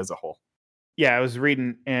community as a whole. Yeah, I was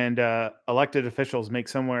reading, and elected officials make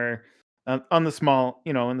somewhere on the small,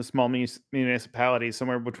 in the small municipalities,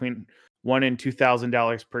 somewhere between $1,000 and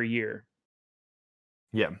 $2,000 per year.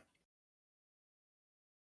 Yeah,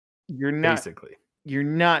 you're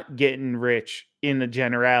not getting rich in the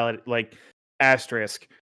generality, like asterisk,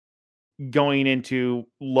 going into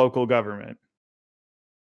local government.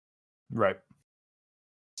 Right.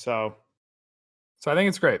 So I think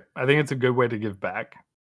it's great. I think it's a good way to give back.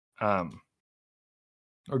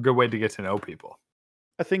 A good way to get to know people.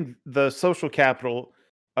 I think the social capital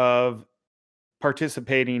of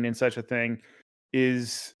participating in such a thing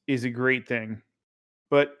is a great thing.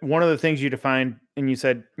 But one of the things you defined, and you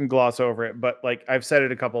said gloss over it, but like I've said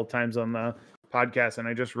it a couple of times on the podcast, and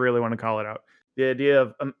I just really want to call it out. The idea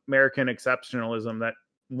of American exceptionalism, that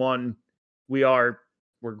one, we're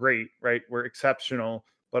great, right? We're exceptional,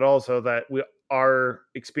 but also that our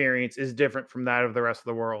experience is different from that of the rest of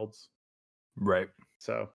the world's. Right.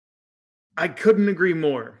 So I couldn't agree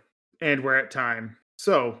more. And we're at time.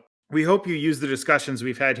 So we hope you use the discussions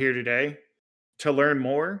we've had here today to learn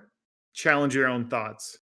more, challenge your own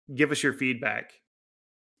thoughts, give us your feedback,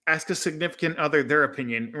 ask a significant other their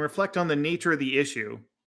opinion, and reflect on the nature of the issue.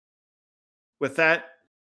 With that,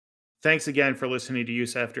 thanks again for listening to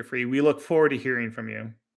Use After Free. We look forward to hearing from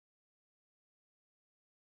you.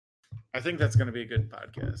 I think that's going to be a good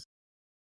podcast.